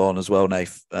Macauley Bonne as well,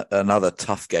 Nath. Another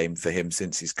tough game for him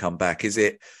since he's come back. Is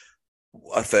it?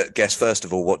 I guess first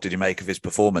of all, what did you make of his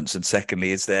performance? And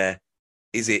secondly, is the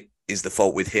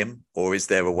fault with him, or is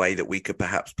there a way that we could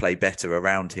perhaps play better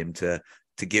around him to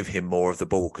give him more of the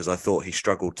ball? Because I thought he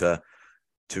struggled to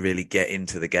really get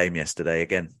into the game yesterday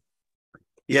again.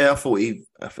 Yeah, I thought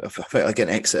again,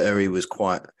 Exeter, he was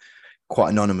quite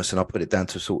anonymous, and I put it down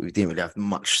to sort of he didn't really have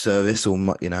much service or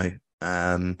much,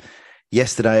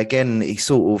 yesterday again, he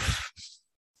sort of,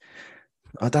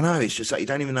 I don't know, it's just like you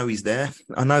don't even know he's there.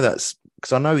 I know that's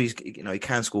because I know he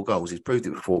can score goals. He's proved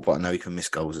it before, but I know he can miss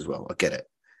goals as well. I get it.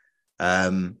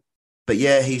 But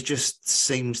yeah, he just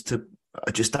seems to,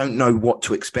 I just don't know what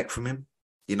to expect from him.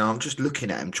 I'm just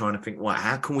looking at him trying to think, well,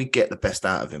 how can we get the best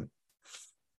out of him?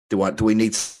 Do we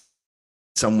need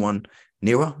someone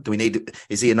nearer?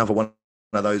 Is he another one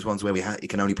of those ones where he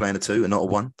can only play in a 2 and not a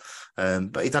 1?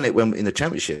 But he done it when in the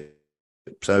Championship,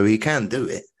 so he can do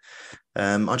it.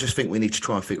 I just think we need to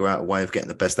try and figure out a way of getting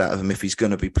the best out of him if he's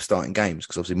going to be starting games,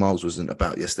 because obviously Miles wasn't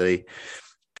about yesterday.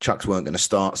 Chucks weren't going to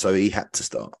start, so he had to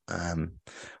start.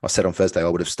 I said on Thursday I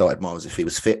would have started Miles if he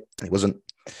was fit. He wasn't.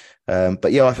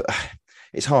 But yeah,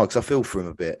 it's hard because I feel for him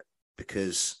a bit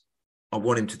because I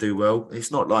want him to do well.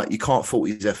 It's not like you can't fault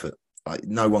his effort. Like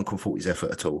no one can fault his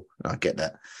effort at all. And I get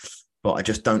that. But I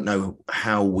just don't know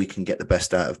how we can get the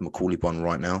best out of Macauley Bonne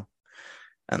right now.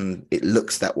 And it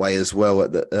looks that way as well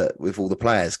with all the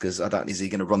players, because is he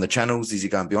going to run the channels? Is he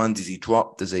going behind? Is he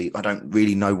drop? I don't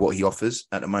really know what he offers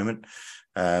at the moment.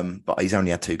 But he's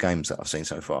only had 2 games that I've seen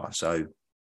so far. So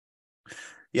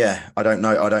yeah, I don't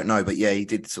know. But yeah, he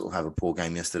did sort of have a poor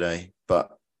game yesterday.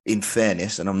 But in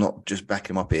fairness, and I'm not just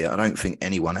backing him up here, I don't think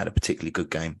anyone had a particularly good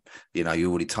game. You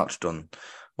already touched on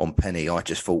Penny. I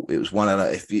just thought it was one of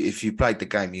the, if you played the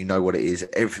game, you know what it is.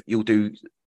 You'll do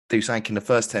something in the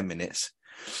first 10 minutes,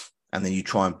 and then you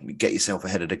try and get yourself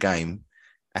ahead of the game.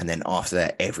 And then after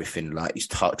that, everything, like his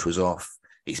touch was off,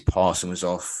 his passing was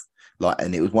off.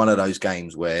 And it was one of those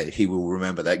games where he will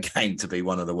remember that game to be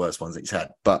one of the worst ones he's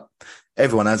had. But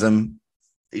everyone has them.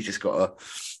 He's just got to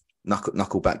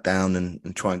knuckle back down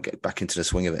and try and get back into the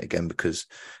swing of it again, because,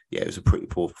 yeah, it was a pretty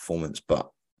poor performance. But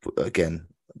again,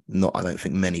 I don't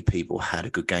think many people had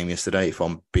a good game yesterday, if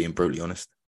I'm being brutally honest.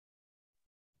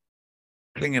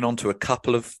 clinging on to a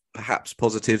couple of perhaps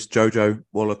positives. Jojo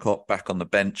Wallacott back on the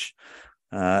bench,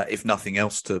 if nothing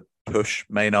else, to push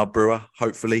Maynard Brewer,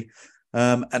 hopefully.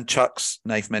 And Chuks,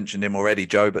 Nath mentioned him already,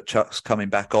 Joe, but Chuks coming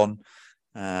back on.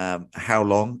 How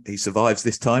long he survives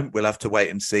this time, we'll have to wait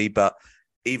and see. But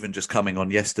even just coming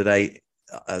on yesterday,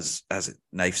 as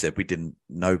Nath said,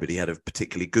 nobody had a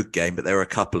particularly good game, but there were a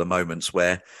couple of moments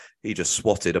where he just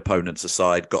swatted opponents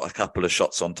aside, got a couple of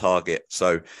shots on target.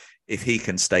 So if he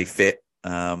can stay fit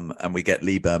and we get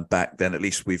Leeburn back, then at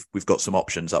least we've got some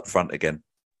options up front again.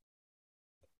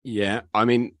 Yeah, I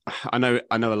mean, I know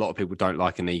a lot of people don't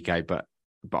like Anike, but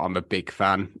I'm a big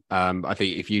fan. I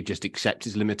think if you just accept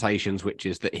his limitations, which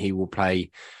is that he will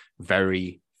play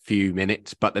very few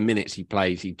minutes, but the minutes he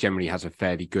plays, he generally has a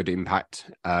fairly good impact.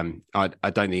 I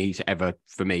don't think he's ever,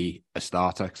 for me, a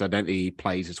starter, because I don't think he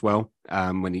plays as well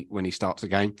when he starts a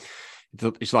game.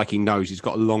 It's like he knows he's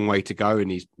got a long way to go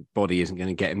and his body isn't going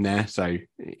to get him there. So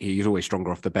he's always stronger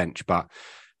off the bench. But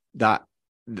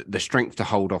the strength to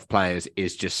hold off players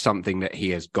is just something that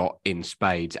he has got in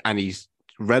spades. And he's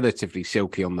relatively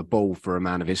silky on the ball for a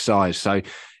man of his size. So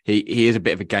he is a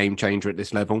bit of a game changer at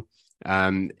this level.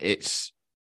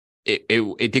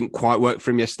 It didn't quite work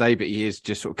for him yesterday, but he is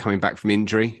just sort of coming back from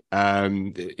injury.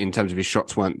 In terms of his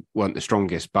shots weren't the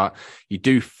strongest, but you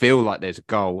do feel like there's a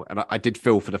goal. And I did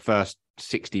feel for the first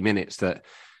 60 minutes that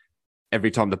every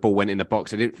time the ball went in the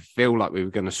box, I didn't feel like we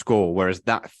were going to score, whereas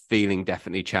that feeling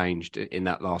definitely changed in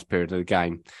that last period of the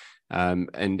game.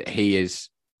 And he is,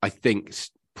 I think,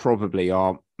 probably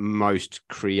our most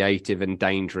creative and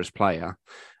dangerous player.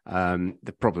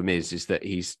 The problem is that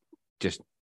he's just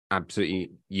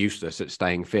absolutely useless at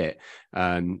staying fit.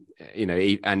 And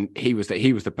he was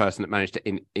the person that managed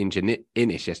to injure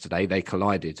Inniss yesterday. They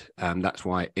collided. That's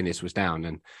why Inniss was down.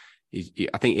 And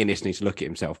I think Inniss needs to look at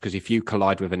himself, because if you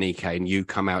collide with Anike and you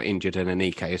come out injured and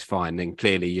Anike is fine, then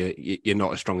clearly you're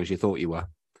not as strong as you thought you were.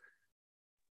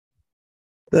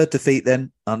 Third defeat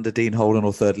then under Dean Holden,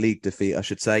 or third league defeat, I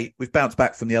should say. We've bounced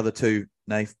back from the other two,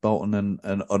 Nath, Bolton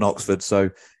and Oxford. So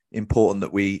important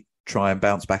that we try and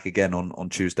bounce back again on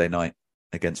Tuesday night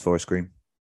against Forest Green.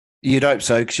 You'd hope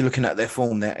so, because you're looking at their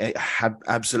form. They're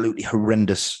absolutely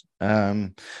horrendous,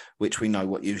 which we know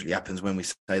what usually happens when we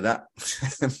say that.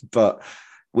 But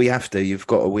we have to. You've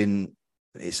got to win.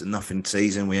 It's a nothing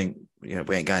season. We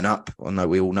ain't going up. I know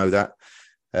we all know that.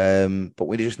 But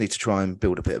we just need to try and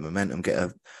build a bit of momentum, get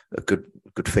a good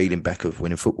feeling back of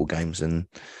winning football games. And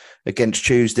against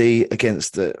Tuesday,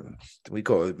 we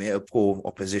got to admit, a poor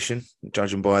opposition,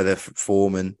 judging by their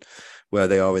form and where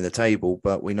they are in the table.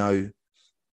 But we know,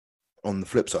 on the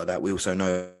flip side of that, we also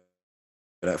know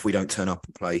that if we don't turn up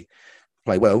and play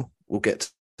well, we'll get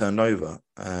turned over.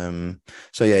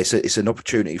 So yeah, it's an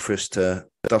opportunity for us to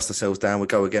dust ourselves down. We'll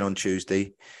go again on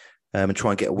Tuesday. And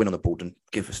try and get a win on the board and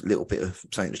give us a little bit of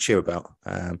something to cheer about.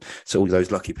 So all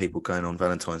those lucky people going on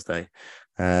Valentine's Day,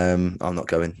 I'm not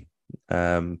going.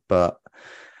 But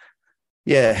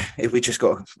yeah, if we just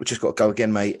got to go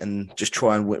again, mate, and just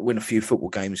try and win a few football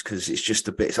games, because it's just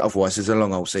a bit. Otherwise, it's a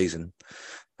long old season.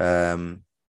 But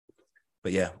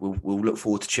yeah, we'll look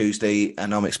forward to Tuesday,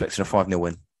 and I'm expecting a 5-0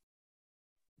 win.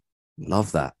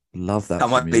 Love that. I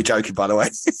might be joking, by the way.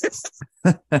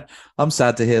 I'm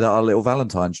sad to hear that our little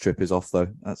Valentine's trip is off, though.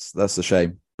 That's a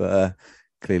shame. But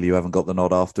clearly you haven't got the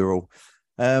nod after all.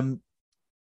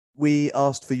 We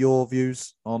asked for your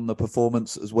views on the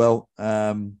performance as well.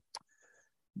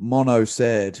 Mono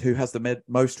said, who has the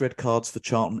most red cards for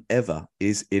Charlton ever?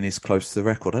 Is Inniss close to the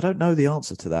record? I don't know the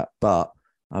answer to that, but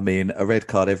I mean, a red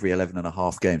card every 11 and a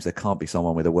half games. There can't be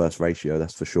someone with a worse ratio,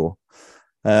 that's for sure.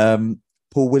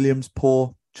 Paul Williams,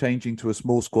 poor. Changing to a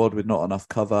small squad with not enough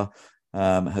cover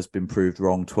has been proved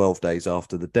wrong 12 days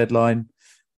after the deadline.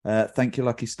 Thank you,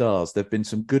 Lucky Stars. There have been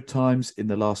some good times in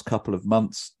the last couple of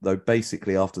months, though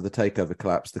basically after the takeover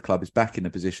collapse, the club is back in the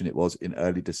position it was in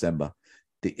early December.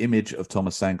 The image of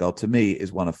Thomas Sandgaard, to me,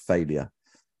 is one of failure.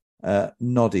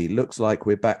 Noddy, looks like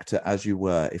we're back to as you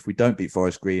were. If we don't beat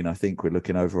Forest Green, I think we're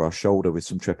looking over our shoulder with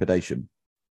some trepidation.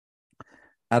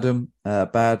 Adam,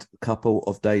 bad couple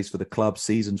of days for the club.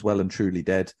 Season's well and truly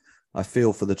dead. I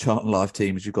feel for the Charlton Live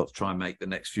teams, you've got to try and make the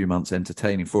next few months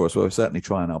entertaining for us. Well, we're certainly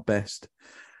trying our best.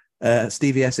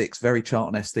 Stevie Essex, very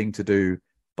Charlton-esque thing to do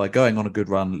by going on a good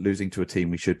run, losing to a team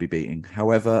we should be beating.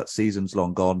 However, season's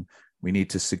long gone. We need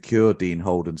to secure Dean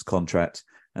Holden's contract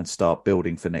and start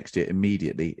building for next year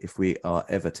immediately if we are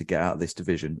ever to get out of this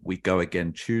division. We go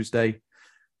again Tuesday.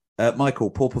 Michael,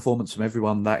 poor performance from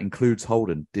everyone. That includes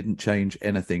Holden. Didn't change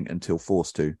anything until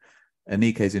forced to.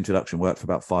 Anike's introduction worked for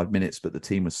about 5 minutes, but the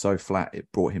team was so flat,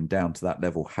 it brought him down to that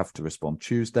level. Have to respond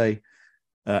Tuesday.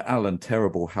 Alan,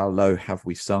 terrible. How low have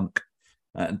we sunk?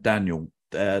 And Daniel,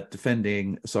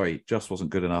 just wasn't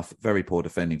good enough. Very poor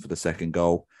defending for the second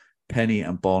goal. Penny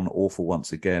and Bon, awful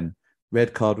once again.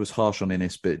 Red card was harsh on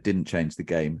Innis, but it didn't change the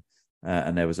game.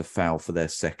 And there was a foul for their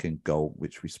second goal,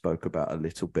 which we spoke about a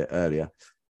little bit earlier.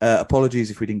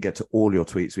 Apologies if we didn't get to all your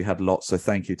tweets. We had lots, so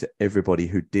thank you to everybody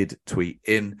who did tweet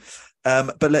in.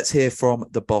 But let's hear from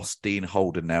the boss, Dean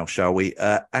Holden, now, shall we?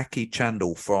 Aki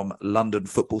Chandal from London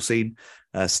Football Scene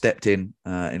stepped in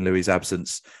Louis'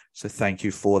 absence. So thank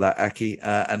you for that, Aki.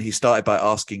 And he started by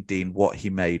asking Dean what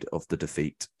he made of the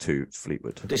defeat to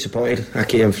Fleetwood. Disappointed,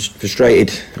 Aki. I'm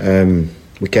frustrated.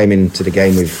 We came into the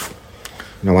game with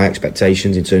high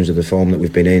expectations in terms of the form that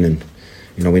we've been in, and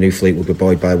we knew Fleetwood were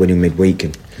buoyed by winning midweek,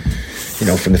 and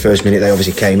from the first minute they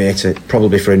obviously came here to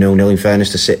probably for a 0-0. In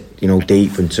fairness, to sit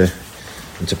deep and to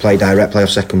play direct, play off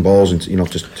second balls, and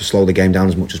to slow the game down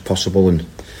as much as possible. And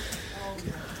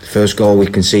the first goal we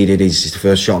conceded is the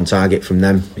first shot on target from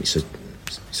them. It's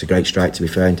a great strike, to be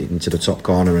fair, into the top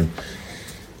corner, and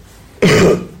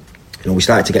we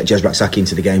started to get Jezbrak Saki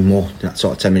into the game more. That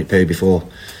sort of 10-minute period before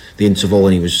the interval,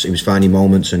 and he was finding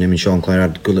moments, and him and Sean Clare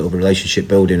had a good little relationship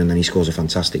building, and then he scores a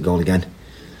fantastic goal again.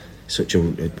 Such a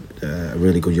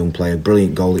really good young player,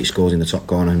 brilliant goal that he scores in the top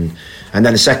corner, and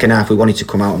then the second half we wanted to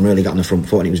come out and really get on the front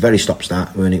foot, and it was very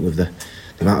stop-start, weren't it, with the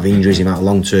amount of injuries, the amount of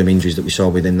long-term injuries that we saw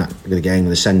with the game,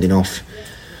 with the sending off,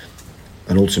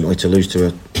 and ultimately to lose to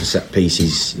a set piece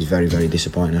is very, very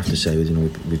disappointing, I have to say.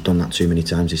 We've done that too many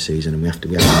times this season, and we have to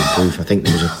improve. I think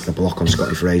there was a block on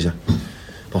Scotty Fraser,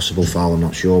 possible foul, I'm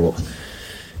not sure, but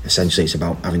essentially it's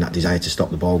about having that desire to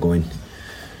stop the ball going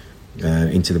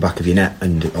into the back of your net,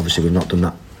 and obviously we've not done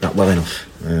that well enough.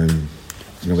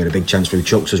 We had a big chance through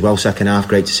Chuks as well, second half.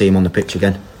 Great to see him on the pitch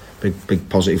again, big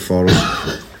positive for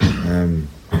us.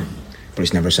 But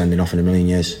it's never a sending off in a million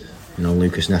years.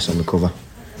 Lucas Ness on the cover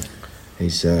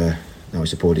is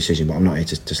it's a poor decision, but I'm not here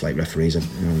to slate referees.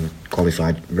 I'm a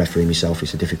qualified referee myself.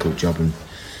 It's a difficult job, and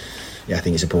I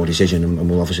think it's a poor decision, and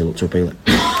we'll obviously look to appeal it.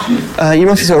 You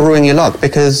must be sort of ruining your luck,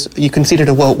 because you conceded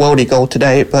a worldie goal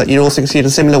today, but you also conceded a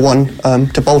similar one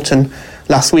to Bolton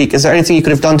last week. Is there anything you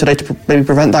could have done today to maybe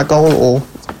prevent that goal, or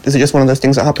is it just one of those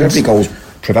things that happens? Every goal's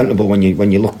preventable when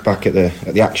you look back at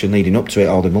the action leading up to it,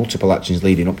 or the multiple actions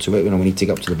leading up to it. We need to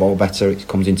get up to the ball better. It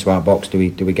comes into our box. Do we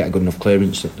get a good enough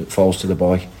clearance that falls to the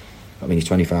boy? I mean, he's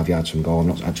 25 yards from goal. I'm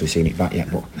not actually seen it back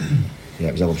yet, but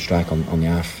it was a little strike on the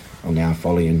half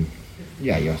volley, and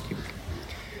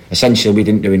essentially we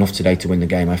didn't do enough today to win the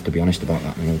game. I have to be honest about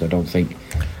that. I don't think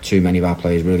too many of our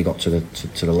players really got to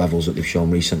the levels that they've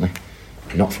shown recently.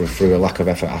 Not through a lack of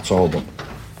effort at all, but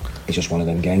it's just one of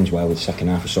them games where with the second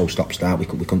half was so stop-start we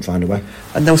couldn't find a way.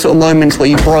 And there were sort of moments where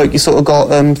you sort of got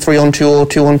 3-on-2 or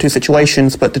 2-on-2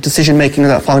 situations, but the decision-making at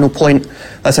that final point,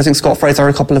 so I think Scott Fraser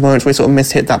had a couple of moments where he sort of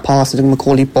mishit that pass. I think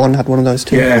Macaulay Bonne had one of those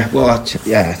too. Yeah, well, I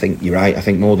think you're right. I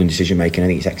think more than decision-making, I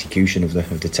think it's execution of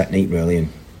the technique, really, and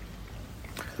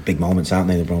the big moments, aren't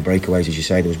they? The breakaways, as you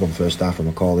say. There was one first half from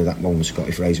Macaulay, that one was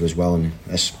Scotty Fraser as well, and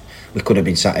we could have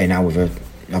been sat here now with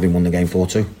having won the game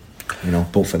 4-2.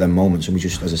 But for them moments, and we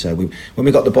just, as I said, when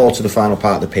we got the ball to the final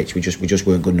part of the pitch, we just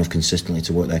weren't good enough consistently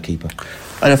to work their keeper.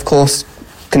 And of course,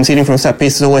 conceding from a set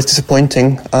piece is always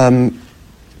disappointing.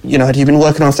 Had you been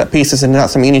working on set pieces, and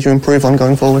that's something you need to improve on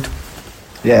going forward?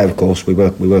 Yeah, of course, we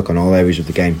work on all areas of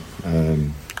the game,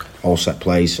 all set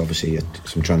plays, obviously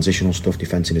some transitional stuff,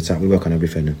 defence and attack. We work on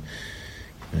everything. And,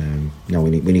 we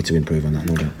need to improve on that,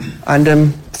 no doubt.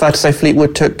 And fair to say,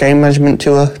 Fleetwood took game management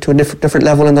to a different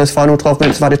level in those final 12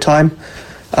 minutes of added time.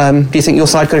 Do you think your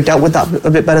side could have dealt with that a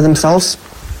bit better themselves?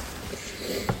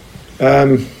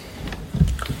 I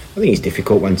think it's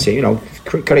difficult when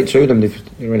credit to them.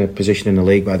 They're in a position in the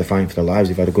league where they're fighting for their lives.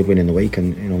 They've had a good win in the week,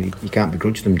 and you can't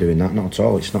begrudge them doing that. Not at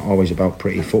all. It's not always about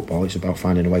pretty football. It's about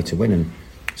finding a way to win, and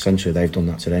essentially they've done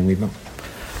that today, and we've not.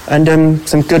 And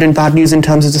some good and bad news in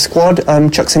terms of the squad.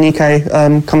 Chuck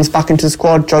Sanike comes back into the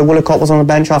squad. Joe Willicott was on the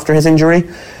bench after his injury.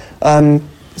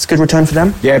 It's a good return for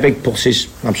them. Yeah, big pluses,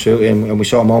 absolutely. And we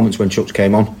saw moments when Chuks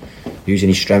came on, using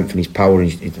his strength and his power.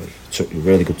 And he took a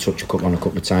really good touch on a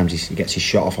couple of times. He gets his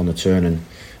shot off on the turn, and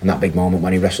that big moment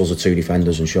when he wrestles the two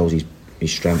defenders and shows his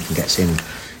strength and gets in.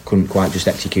 Couldn't quite just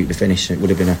execute the finish. It would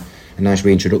have been a nice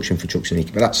reintroduction for Chuks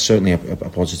Sanike, but that's certainly a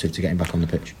positive to get him back on the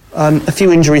pitch. A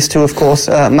few injuries too, of course.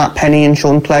 Matt Penny and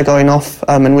Sean Clare going off,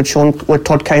 and with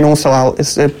Todd Kane also out,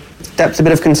 is the depth a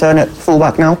bit of concern at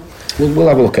fullback now? We'll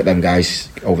have a look at them guys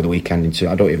over the weekend.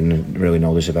 I don't even really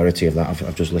know the severity of that.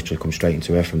 I've just literally come straight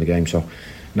into here from the game, so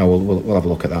no, we'll have a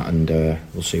look at that, and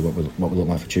we'll see what we look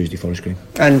like for Tuesday Forest Green.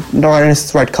 And Noah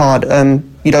Ennis' red card.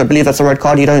 You don't believe that's a red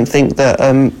card? You don't think that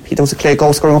there was a clear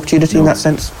goal scoring opportunity in that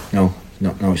sense? No,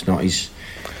 it's not. He's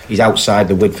he's outside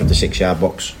the width of the 6-yard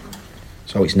box.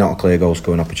 So it's not a clear goal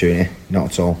scoring opportunity,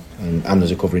 not at all. And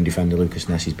there's a covering defender, Lucas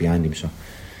Ness, is behind him. So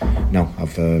no,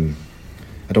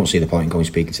 I don't see the point in going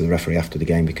speaking to the referee after the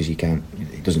game, because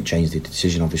it doesn't change the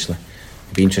decision, obviously.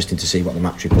 It'd be interesting to see what the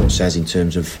match report says in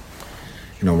terms of,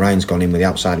 Ryan's gone in with the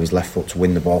outside of his left foot to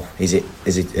win the ball. Is it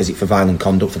for violent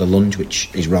conduct for the lunge, which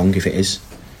is wrong if it is?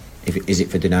 Is it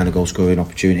for denying a goal scoring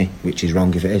opportunity, which is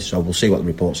wrong if it is? So we'll see what the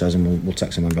report says, and we'll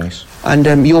take some advice. And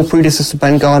your predecessor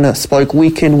Ben Garner spoke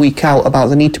week in, week out about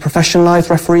the need to professionalise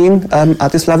refereeing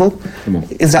at this level.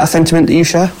 Is that a sentiment that you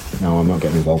share? No, I'm not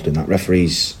getting involved in that.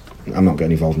 I'm not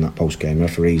getting involved in that post game.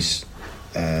 Referees,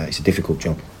 it's a difficult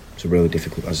job. It's a really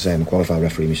difficult. As I say, I'm a qualified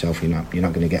referee myself. You're not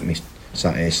going to get me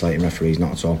sat here slating referees,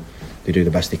 not at all. They do the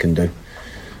best they can do.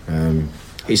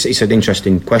 It's an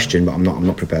interesting question, but I'm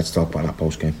not prepared to talk about that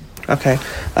post game. Okay,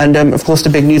 and of course the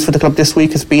big news for the club this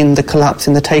week has been the collapse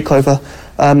in the takeover,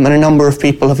 and a number of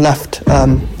people have left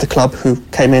the club who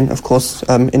came in, of course,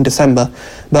 in December.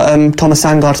 But Thomas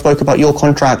Sandgaard spoke about your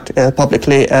contract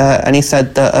publicly, and he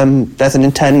said that there's an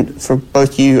intent for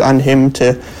both you and him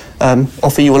to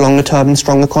offer you a longer term and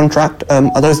stronger contract.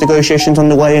 Are those negotiations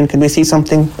underway, and can we see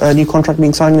a new contract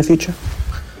being signed in the future?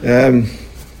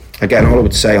 Again, all I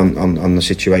would say on the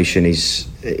situation is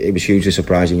it was hugely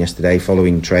surprising yesterday.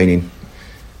 Following training,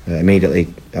 immediately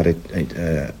had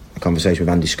a conversation with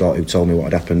Andy Scott, who told me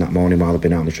what had happened that morning while I'd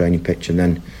been out on the training pitch, and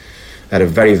then had a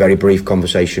very, very brief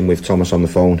conversation with Thomas on the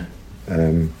phone.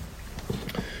 And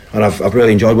I've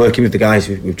really enjoyed working with the guys,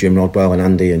 with Jim Rodwell and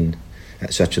Andy and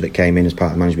etc. that came in as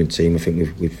part of the management team. I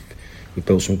think we've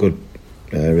built some good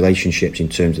relationships in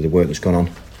terms of the work that's gone on,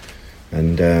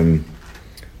 and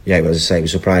yeah, as I say, it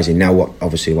was surprising. Now, what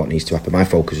needs to happen? My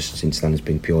focus since then has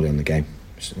been purely on the game.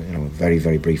 So, a very,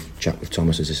 very brief chat with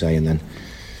Thomas, as I say, and then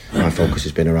my focus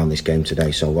has been around this game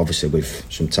today. So obviously, with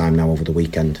some time now over the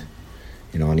weekend,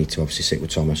 I need to obviously sit with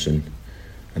Thomas and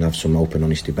have some open,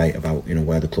 honest debate about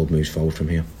where the club moves forward from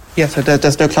here. Yeah, so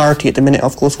there's no clarity at the minute,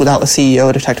 of course, without a CEO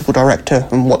and a technical director,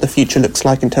 and what the future looks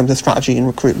like in terms of strategy and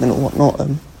recruitment or whatnot.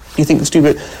 Do you think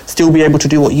you'll still be able to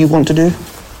do what you want to do?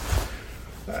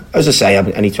 As I say,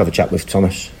 I need to have a chat with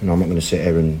Thomas. I'm not going to sit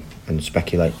here and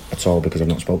speculate at all, because I've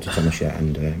not spoken to Thomas yet,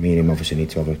 and me and him obviously need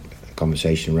to have a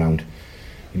conversation around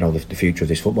the future of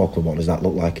this football club. What does that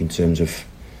look like in terms of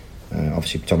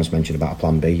obviously Thomas mentioned about a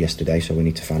plan B yesterday, so we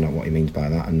need to find out what he means by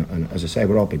that, and as I say,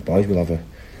 we're all big boys. We'll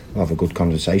have a good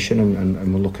conversation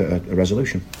and we'll look at a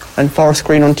resolution. And Forest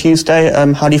Green on Tuesday,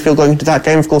 how do you feel going into that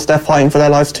game? Of course, they're fighting for their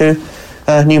lives too.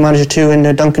 New manager too in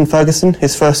Duncan Ferguson,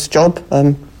 his first job.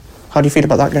 How do you feel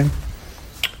about that game?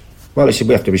 Well, we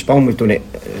have to respond. We've done it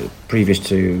previous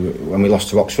to when we lost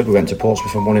to Oxford. We went to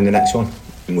Portsmouth and won in the next one.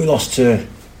 And we lost to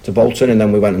Bolton, and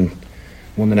then we went and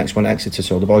won the next one at Exeter.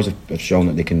 So the boys have shown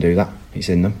that they can do that. It's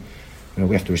in them.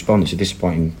 We have to respond. It's a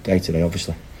disappointing day today,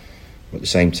 obviously. But at the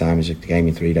same time, it's a game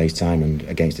in 3 days' time, and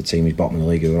against a team who's bottom of the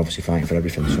league, who are obviously fighting for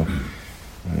everything. So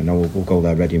we'll go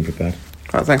there ready and prepared.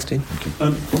 All right, thanks, Dean.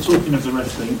 Thank you. Talking of the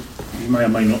ref thing, you may or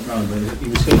may not know, but he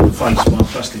was hit in the face by a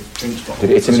plastic drinks bottle. Did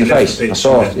it hit him in the face? I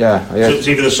saw it, yeah. So it's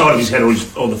either the side of his head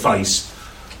or the face.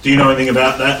 Do you know anything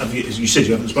about that? You said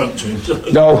you haven't spoken to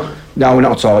him. No,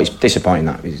 not at all. It's disappointing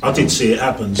that. I did see it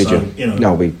happen. Did so, you?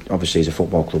 No, we obviously, as a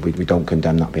football club, we don't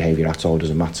condemn that behaviour at all. It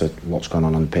doesn't matter what's gone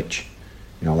on the pitch.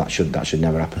 That should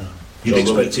never happen. You'd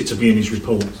expect it to be in his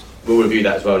report. We'll review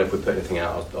that as well. If we put anything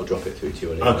out, I'll drop it through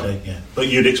to you. Okay, yeah. But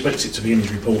you'd expect it to be in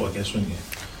his report, I guess, wouldn't you?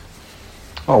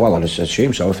 Oh, well, I'd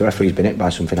assume so. If the referee's been hit by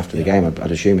something after the game,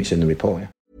 I'd assume it's in the report, yeah.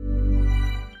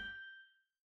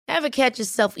 Ever catch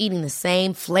yourself eating the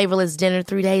same flavourless dinner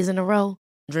 3 days in a row?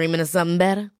 Dreaming of something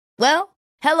better? Well,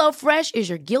 HelloFresh is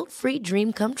your guilt-free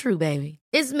dream come true, baby.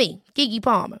 It's me, Keke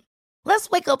Palmer.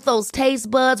 Let's wake up those taste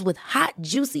buds with hot,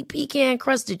 juicy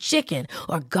pecan-crusted chicken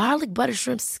or garlic butter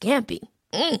shrimp scampi.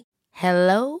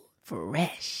 Hello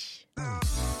Fresh.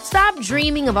 Stop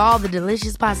dreaming of all the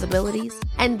delicious possibilities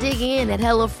and dig in at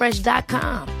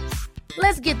HelloFresh.com.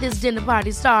 Let's get this dinner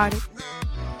party started.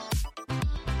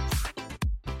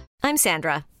 I'm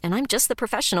Sandra, and I'm just the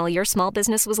professional your small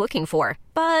business was looking for.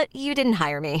 But you didn't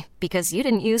hire me because you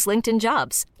didn't use LinkedIn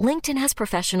Jobs. LinkedIn has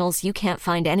professionals you can't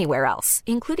find anywhere else,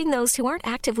 including those who aren't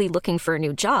actively looking for a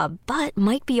new job, but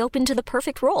might be open to the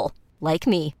perfect role, like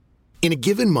me. In a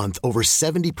given month, over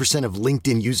 70% of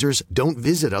LinkedIn users don't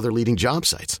visit other leading job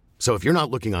sites. So if you're not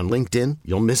looking on LinkedIn,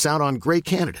 you'll miss out on great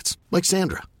candidates like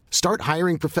Sandra. Start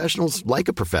hiring professionals like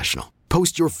a professional.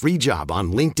 Post your free job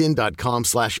on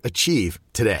linkedin.com/achieve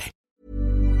today.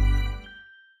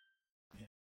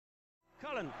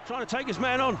 Cullen trying to take his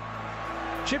man on.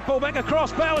 Chip ball back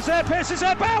across, Bale's there, Pearce is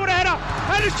there, Bale with a header,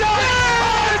 and it's Jones!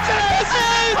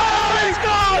 Oh, he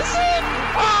scores!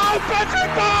 Oh, Patrick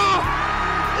Barr!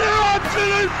 You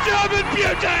absolute German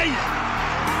beauty!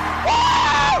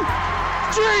 Woo!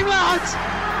 Dreamland!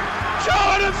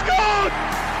 Charlton have scored!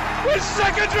 With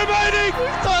seconds remaining!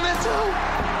 We've done it all!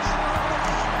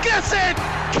 Get it!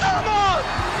 Come on!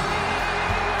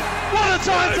 What a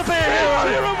time to be a hero!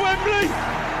 Here at Wembley!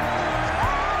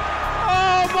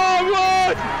 Oh my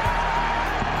word!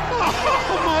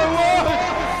 Oh my word!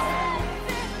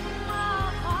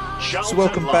 So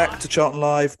welcome back to Charlton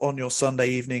Live on your Sunday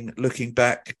evening, looking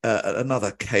back at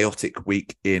another chaotic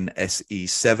week in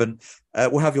SE7.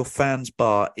 We'll have your fans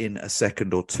bar in a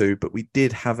second or two, but we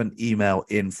did have an email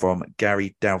in from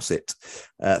Gary Dowsett.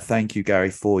 Thank you,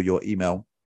 Gary, for your email.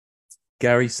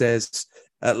 Gary says,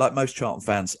 like most Charlton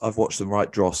fans, I've watched them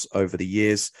right dross over the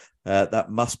years.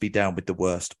 That must be down with the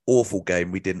worst. Awful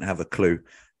game. We didn't have a clue.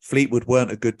 Fleetwood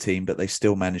weren't a good team, but they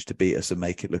still managed to beat us and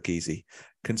make it look easy.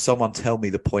 Can someone tell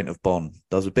me the point of Bonne?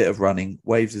 Does a bit of running,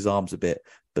 waves his arms a bit,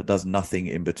 but does nothing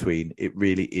in between. It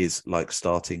really is like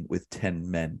starting with 10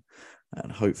 men.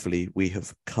 And hopefully we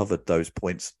have covered those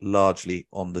points largely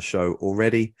on the show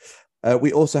already.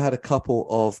 We also had a couple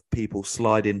of people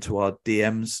slide into our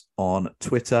DMs on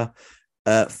Twitter.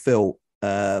 Phil,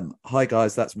 hi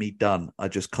guys, that's me done. I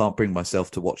just can't bring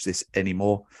myself to watch this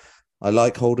anymore. I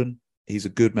like Holden. He's a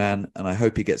good man, and I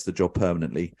hope he gets the job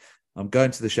permanently. I'm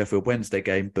going to the Sheffield Wednesday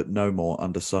game, but no more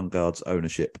under Sundgaard's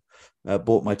ownership.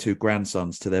 Brought my two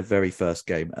grandsons to their very first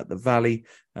game at the Valley,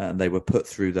 and they were put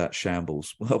through that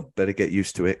shambles. Well, better get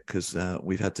used to it, because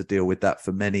we've had to deal with that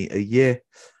for many a year.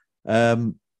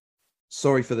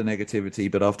 Sorry for the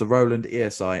negativity, but after Roland,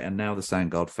 ESI, and now the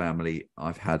Sandgaard family,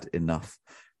 I've had enough.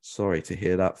 Sorry to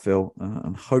hear that, Phil,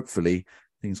 and hopefully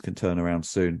things can turn around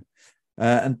soon.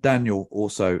 And Daniel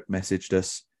also messaged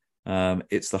us.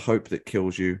 It's the hope that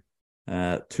kills you.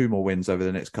 2 more wins over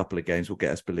the next couple of games will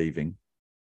get us believing.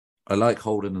 I like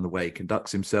Holden and the way he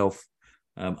conducts himself.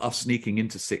 Us sneaking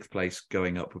into 6th place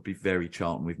going up would be very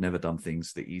Charlton. We've never done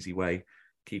things the easy way.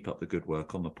 Keep up the good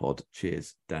work on the pod.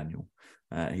 Cheers, Daniel.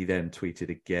 He then tweeted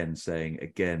again saying,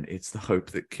 again, it's the hope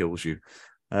that kills you,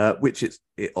 which it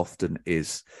often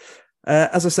is.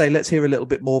 As I say, let's hear a little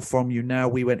bit more from you now.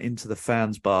 We went into the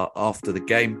fans bar after the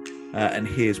game, and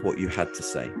here's what you had to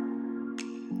say.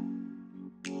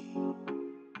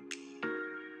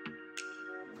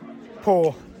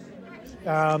 Poor.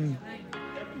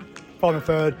 Final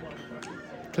third,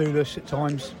 clueless at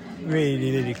times.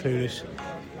 Really, really clueless.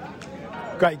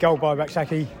 Great goal by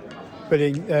Raksaki,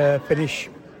 brilliant finish.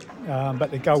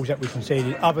 But the goals that we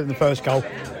conceded, other than the first goal,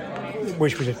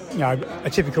 which was a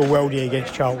typical worldie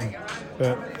against Charlton,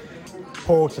 but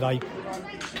poor today.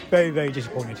 Very, very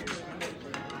disappointed.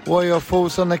 What are your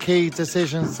thoughts on the key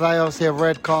decisions today? Obviously a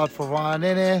red card for Ryan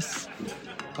Innes.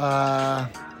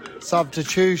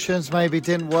 Substitutions maybe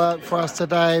didn't work for us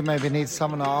today. Maybe need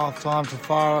someone at half time to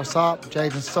fire us up.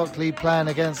 Jaden Stockley playing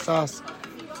against us.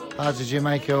 How did you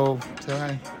make it all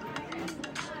today?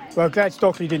 Well, glad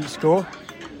Stockley didn't score.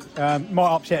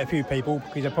 Might upset a few people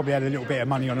because they probably had a little bit of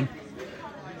money on them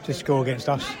to score against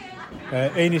us.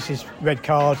 Innes' red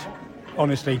card,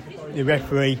 honestly, the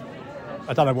referee,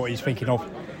 I don't know what he's thinking of.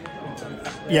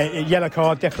 Yeah, yellow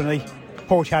card, definitely.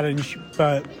 Poor challenge,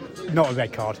 but not a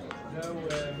red card.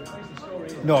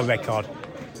 Not a red card.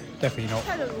 Definitely not.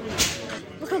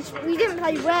 Because we didn't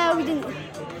play well,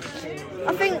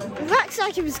 I think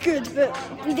Raksaki was good, but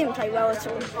we didn't play well at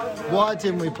all. Why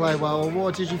didn't we play well?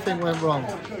 What did you think went wrong?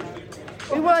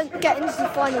 We weren't getting to the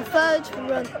final third.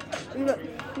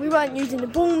 We weren't using the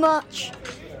ball much.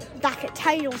 Back at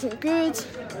Taylor wasn't good.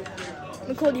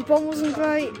 Macaulay Bonne wasn't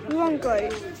great. We weren't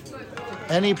great.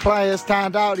 Any players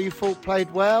stand out that you thought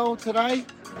played well today?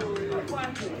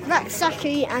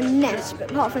 Raksaki and Ness,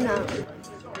 but apart from that.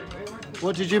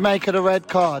 What did you make of the red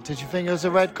card? Did you think it was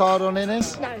a red card on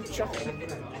Innes? No, shocking.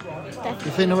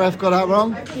 You think the ref got that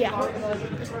wrong? Yeah.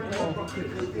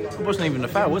 It wasn't even a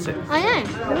foul, was it? I know. It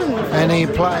wasn't a foul. Any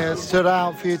players stood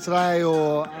out for you today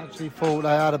or actually thought they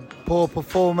had a poor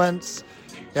performance?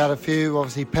 You had a few,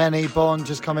 obviously Penny, Bonne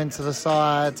just come into the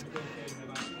side.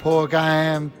 Poor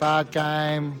game, bad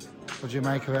game. What do you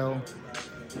make of it all?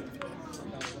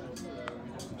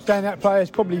 Standout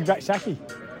players probably Raksaki.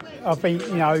 I think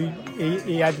he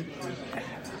had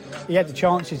the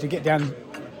chances to get down.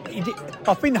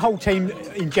 I think the whole team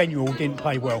in general didn't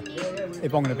play well,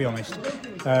 if I'm going to be honest.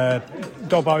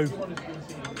 Dobbo,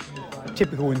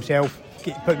 typical himself,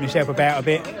 putting himself about a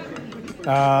bit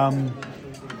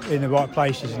in the right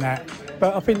places and that.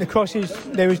 But I think the crosses,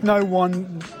 there was no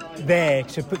one there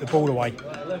to put the ball away.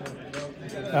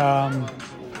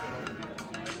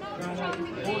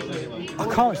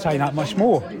 I can't say that much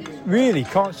more. Really,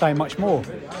 can't say much more.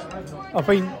 I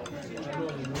think,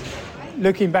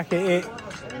 looking back at it,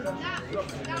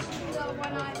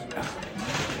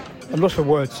 I'm lost for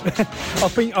words. I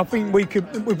think we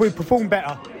performed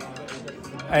better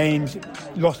and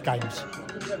lost games.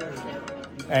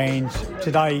 And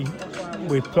today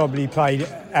we've probably played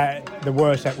at the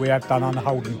worst that we have done under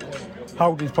Holden.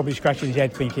 Holden's probably scratching his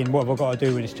head thinking, what have I got to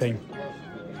do with this team?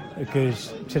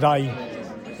 Because today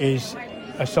is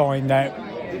a sign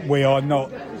that we are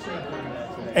not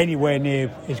anywhere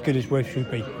near as good as we should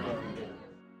be.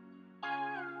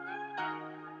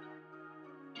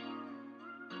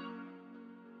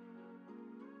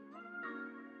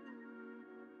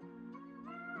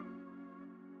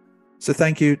 So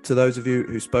thank you to those of you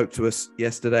who spoke to us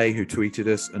yesterday, who tweeted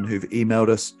us and who've emailed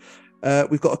us.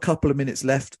 We've got a couple of minutes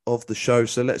left of the show,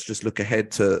 so let's just look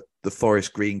ahead to the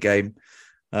Forest Green game.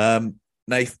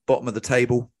 Nath, bottom of the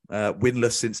table,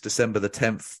 winless since December the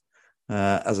 10th.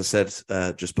 As I said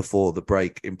just before the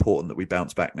break, important that we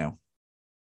bounce back now.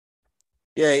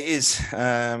 Yeah, it is.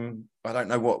 I don't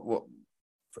know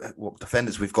what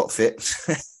defenders we've got fit.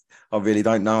 I really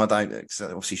don't know.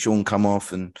 Obviously, Sean come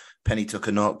off and Penny took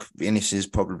a knock. Innes is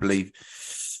probably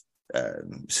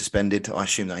suspended. I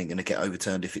assume that ain't going to get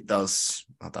overturned. If it does,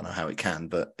 I don't know how it can,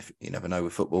 but you never know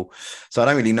with football. So I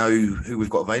don't really know who we've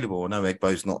got available. I know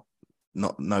Egbo's not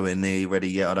nowhere near ready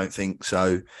yet, I don't think.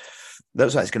 So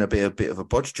looks like it's going to be a bit of a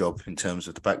bodge job in terms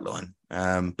of the back line.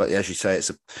 But as you say, it's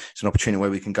an opportunity where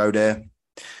we can go there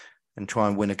and try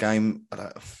and win a game.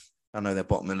 I know they're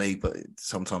bottom of the league, but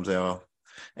sometimes they are.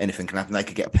 Anything can happen. They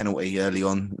could get a penalty early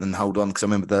on and hold on. Because I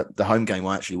remember the home game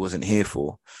I actually wasn't here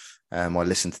for. I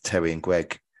listened to Terry and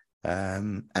Greg,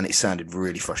 and it sounded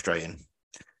really frustrating.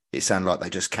 It sounded like they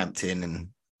just camped in and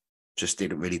just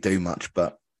didn't really do much.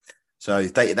 But so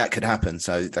that could happen.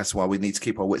 So that's why we need to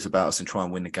keep our wits about us and try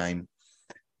and win the game.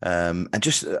 And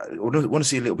just I want to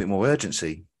see a little bit more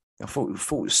urgency. I thought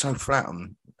it was so flat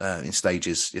on in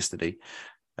stages yesterday,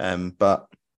 but.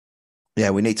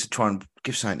 Yeah, we need to try and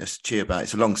give something to cheer about.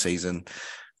 It's a long season.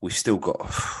 We've still got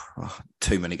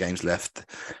too many games left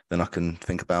than I can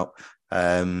think about.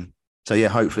 So, yeah,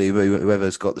 hopefully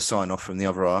whoever's got the sign-off from the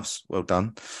other arse, well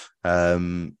done.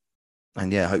 And,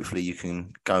 yeah, hopefully you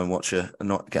can go and watch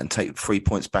take 3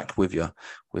 points back with you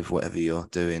with whatever you're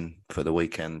doing for the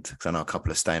weekend. Because I know a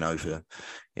couple are staying over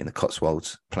in the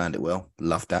Cotswolds. Planned it well.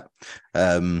 Loved that.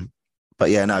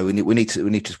 But, yeah, no, we need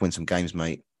to win some games,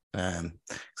 mate. Because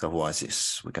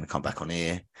otherwise we're going to come back on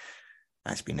here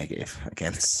and it's be negative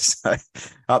again. So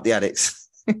up the addicts.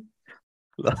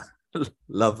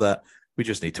 Love that. We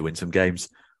just need to win some games.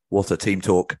 What a team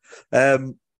talk.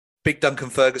 Big Duncan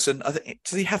Ferguson. I think,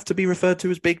 does he have to be referred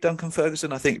to as Big Duncan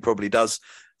Ferguson? I think he probably does.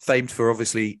 Famed for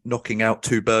obviously knocking out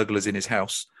 2 burglars in his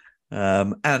house,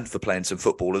 and for playing some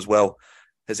football as well.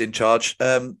 Is in charge.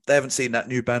 They haven't seen that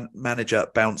new manager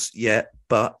bounce yet,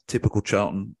 but typical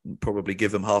Charlton, probably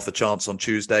give them half a chance on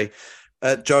Tuesday.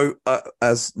 Joe,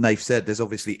 as Nath said, there's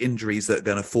obviously injuries that are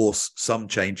going to force some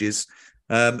changes.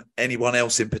 Anyone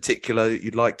else in particular that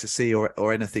you'd like to see,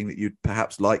 or anything that you'd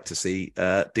perhaps like to see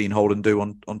Dean Holden do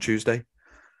on Tuesday?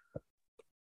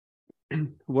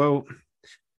 Well,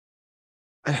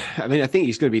 I mean, I think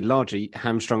he's going to be largely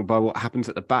hamstrung by what happens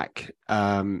at the back,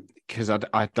 because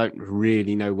I don't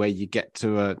really know where you get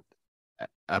to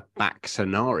a back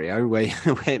scenario where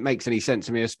it makes any sense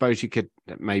to me. I suppose you could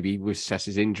maybe with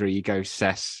Sess's injury, you go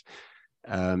Sess,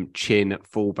 Chin at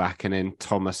fullback, and then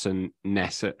Thomas and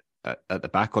Ness at the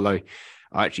back. Although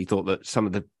I actually thought that some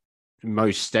of the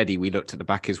most steady we looked at the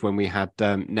back is when we had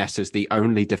Ness as the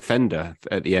only defender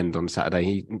at the end on Saturday.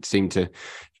 He seemed to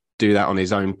do that on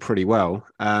his own pretty well.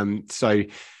 So I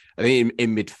think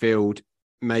in midfield,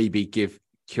 maybe give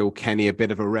Kilkenny a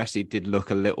bit of a rest. He did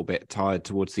look a little bit tired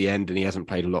towards the end and he hasn't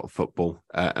played a lot of football,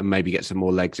 and maybe get some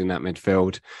more legs in that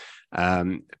midfield.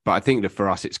 But I think that for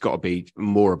us, it's got to be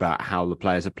more about how the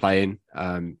players are playing.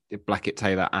 Blackett,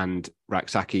 Taylor and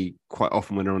Rak-Sakyi quite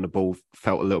often when they're on the ball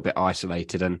felt a little bit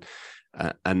isolated,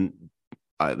 and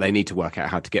they need to work out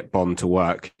how to get Bond to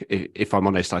work. If I'm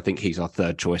honest, I think he's our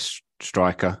third choice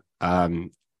striker.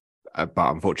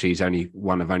 But unfortunately, he's only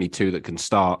one of only 2 that can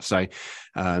start. So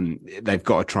they've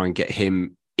got to try and get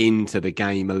him into the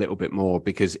game a little bit more,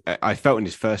 because I felt in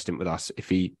his first stint with us, if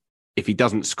he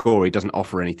doesn't score, he doesn't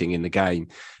offer anything in the game.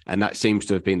 And that seems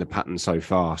to have been the pattern so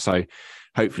far. So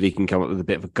hopefully he can come up with a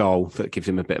bit of a goal that gives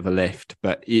him a bit of a lift.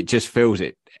 But it just feels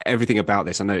everything about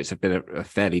this. I know it's been a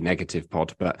fairly negative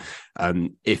pod, but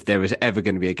if there was ever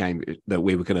going to be a game that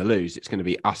we were going to lose, it's going to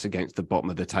be us against the bottom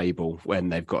of the table when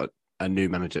they've got a new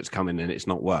manager that's come in and it's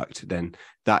not worked, then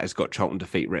that has got Charlton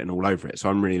defeat written all over it. So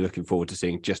I'm really looking forward to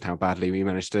seeing just how badly we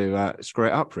managed to screw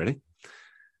it up, really.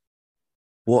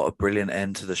 What a brilliant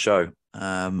end to the show.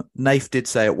 Nath did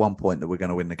say at one point that we're going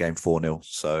to win the game 4-0.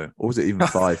 So, or was it even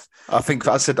 5? I think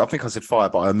I said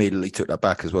 5, but I immediately took that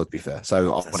back as well, to be fair. So I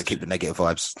want to keep the negative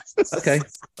vibes. Okay.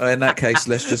 In that case,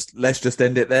 let's just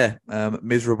end it there.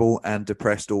 Miserable and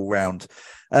depressed all round.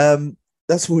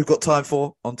 That's all we've got time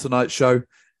for on tonight's show.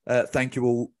 Thank you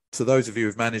all to those of you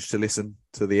who've managed to listen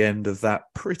to the end of that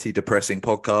pretty depressing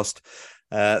podcast.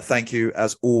 Thank you,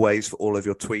 as always, for all of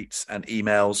your tweets and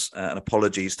emails, and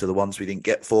apologies to the ones we didn't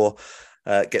get through.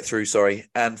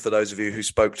 And for those of you who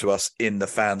spoke to us in the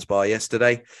fans bar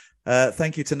yesterday.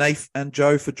 Thank you to Nath and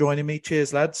Joe for joining me.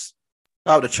 Cheers, lads.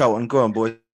 Out to Charlton. Go on,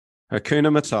 boys.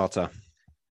 Hakuna Matata.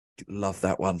 Love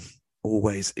that one.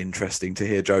 Always interesting to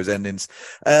hear Joe's endings.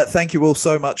 Thank you all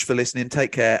so much for listening.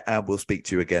 Take care, and we'll speak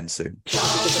to you again soon.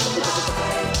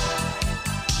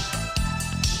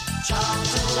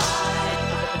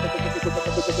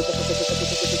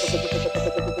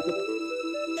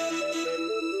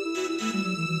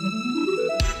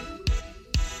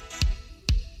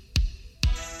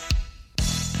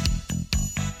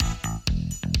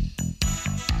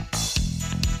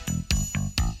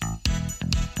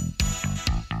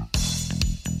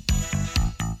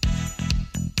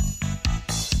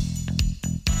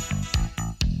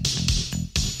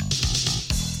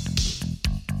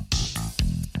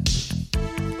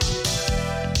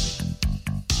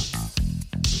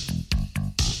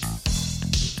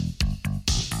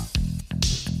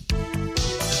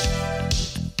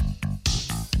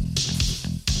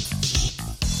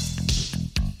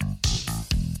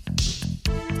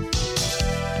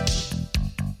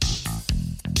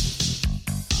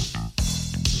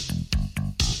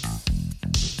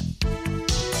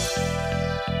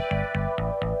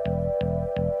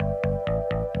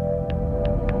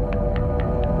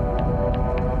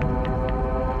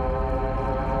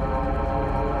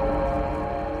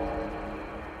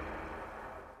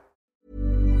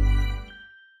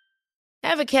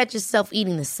 Ever catch yourself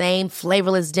eating the same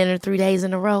flavorless dinner 3 days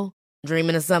in a row?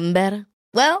 Dreaming of something better?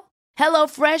 Well,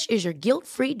 HelloFresh is your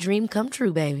guilt-free dream come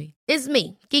true, baby. It's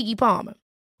me, Keke Palmer.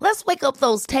 Let's wake up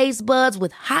those taste buds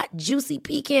with hot, juicy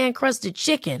pecan-crusted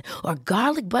chicken or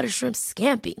garlic butter shrimp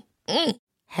scampi.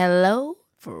 Hello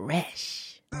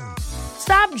Fresh.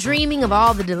 Stop dreaming of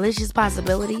all the delicious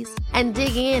possibilities and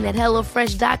dig in at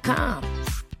HelloFresh.com.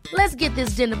 Let's get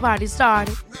this dinner party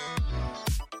started.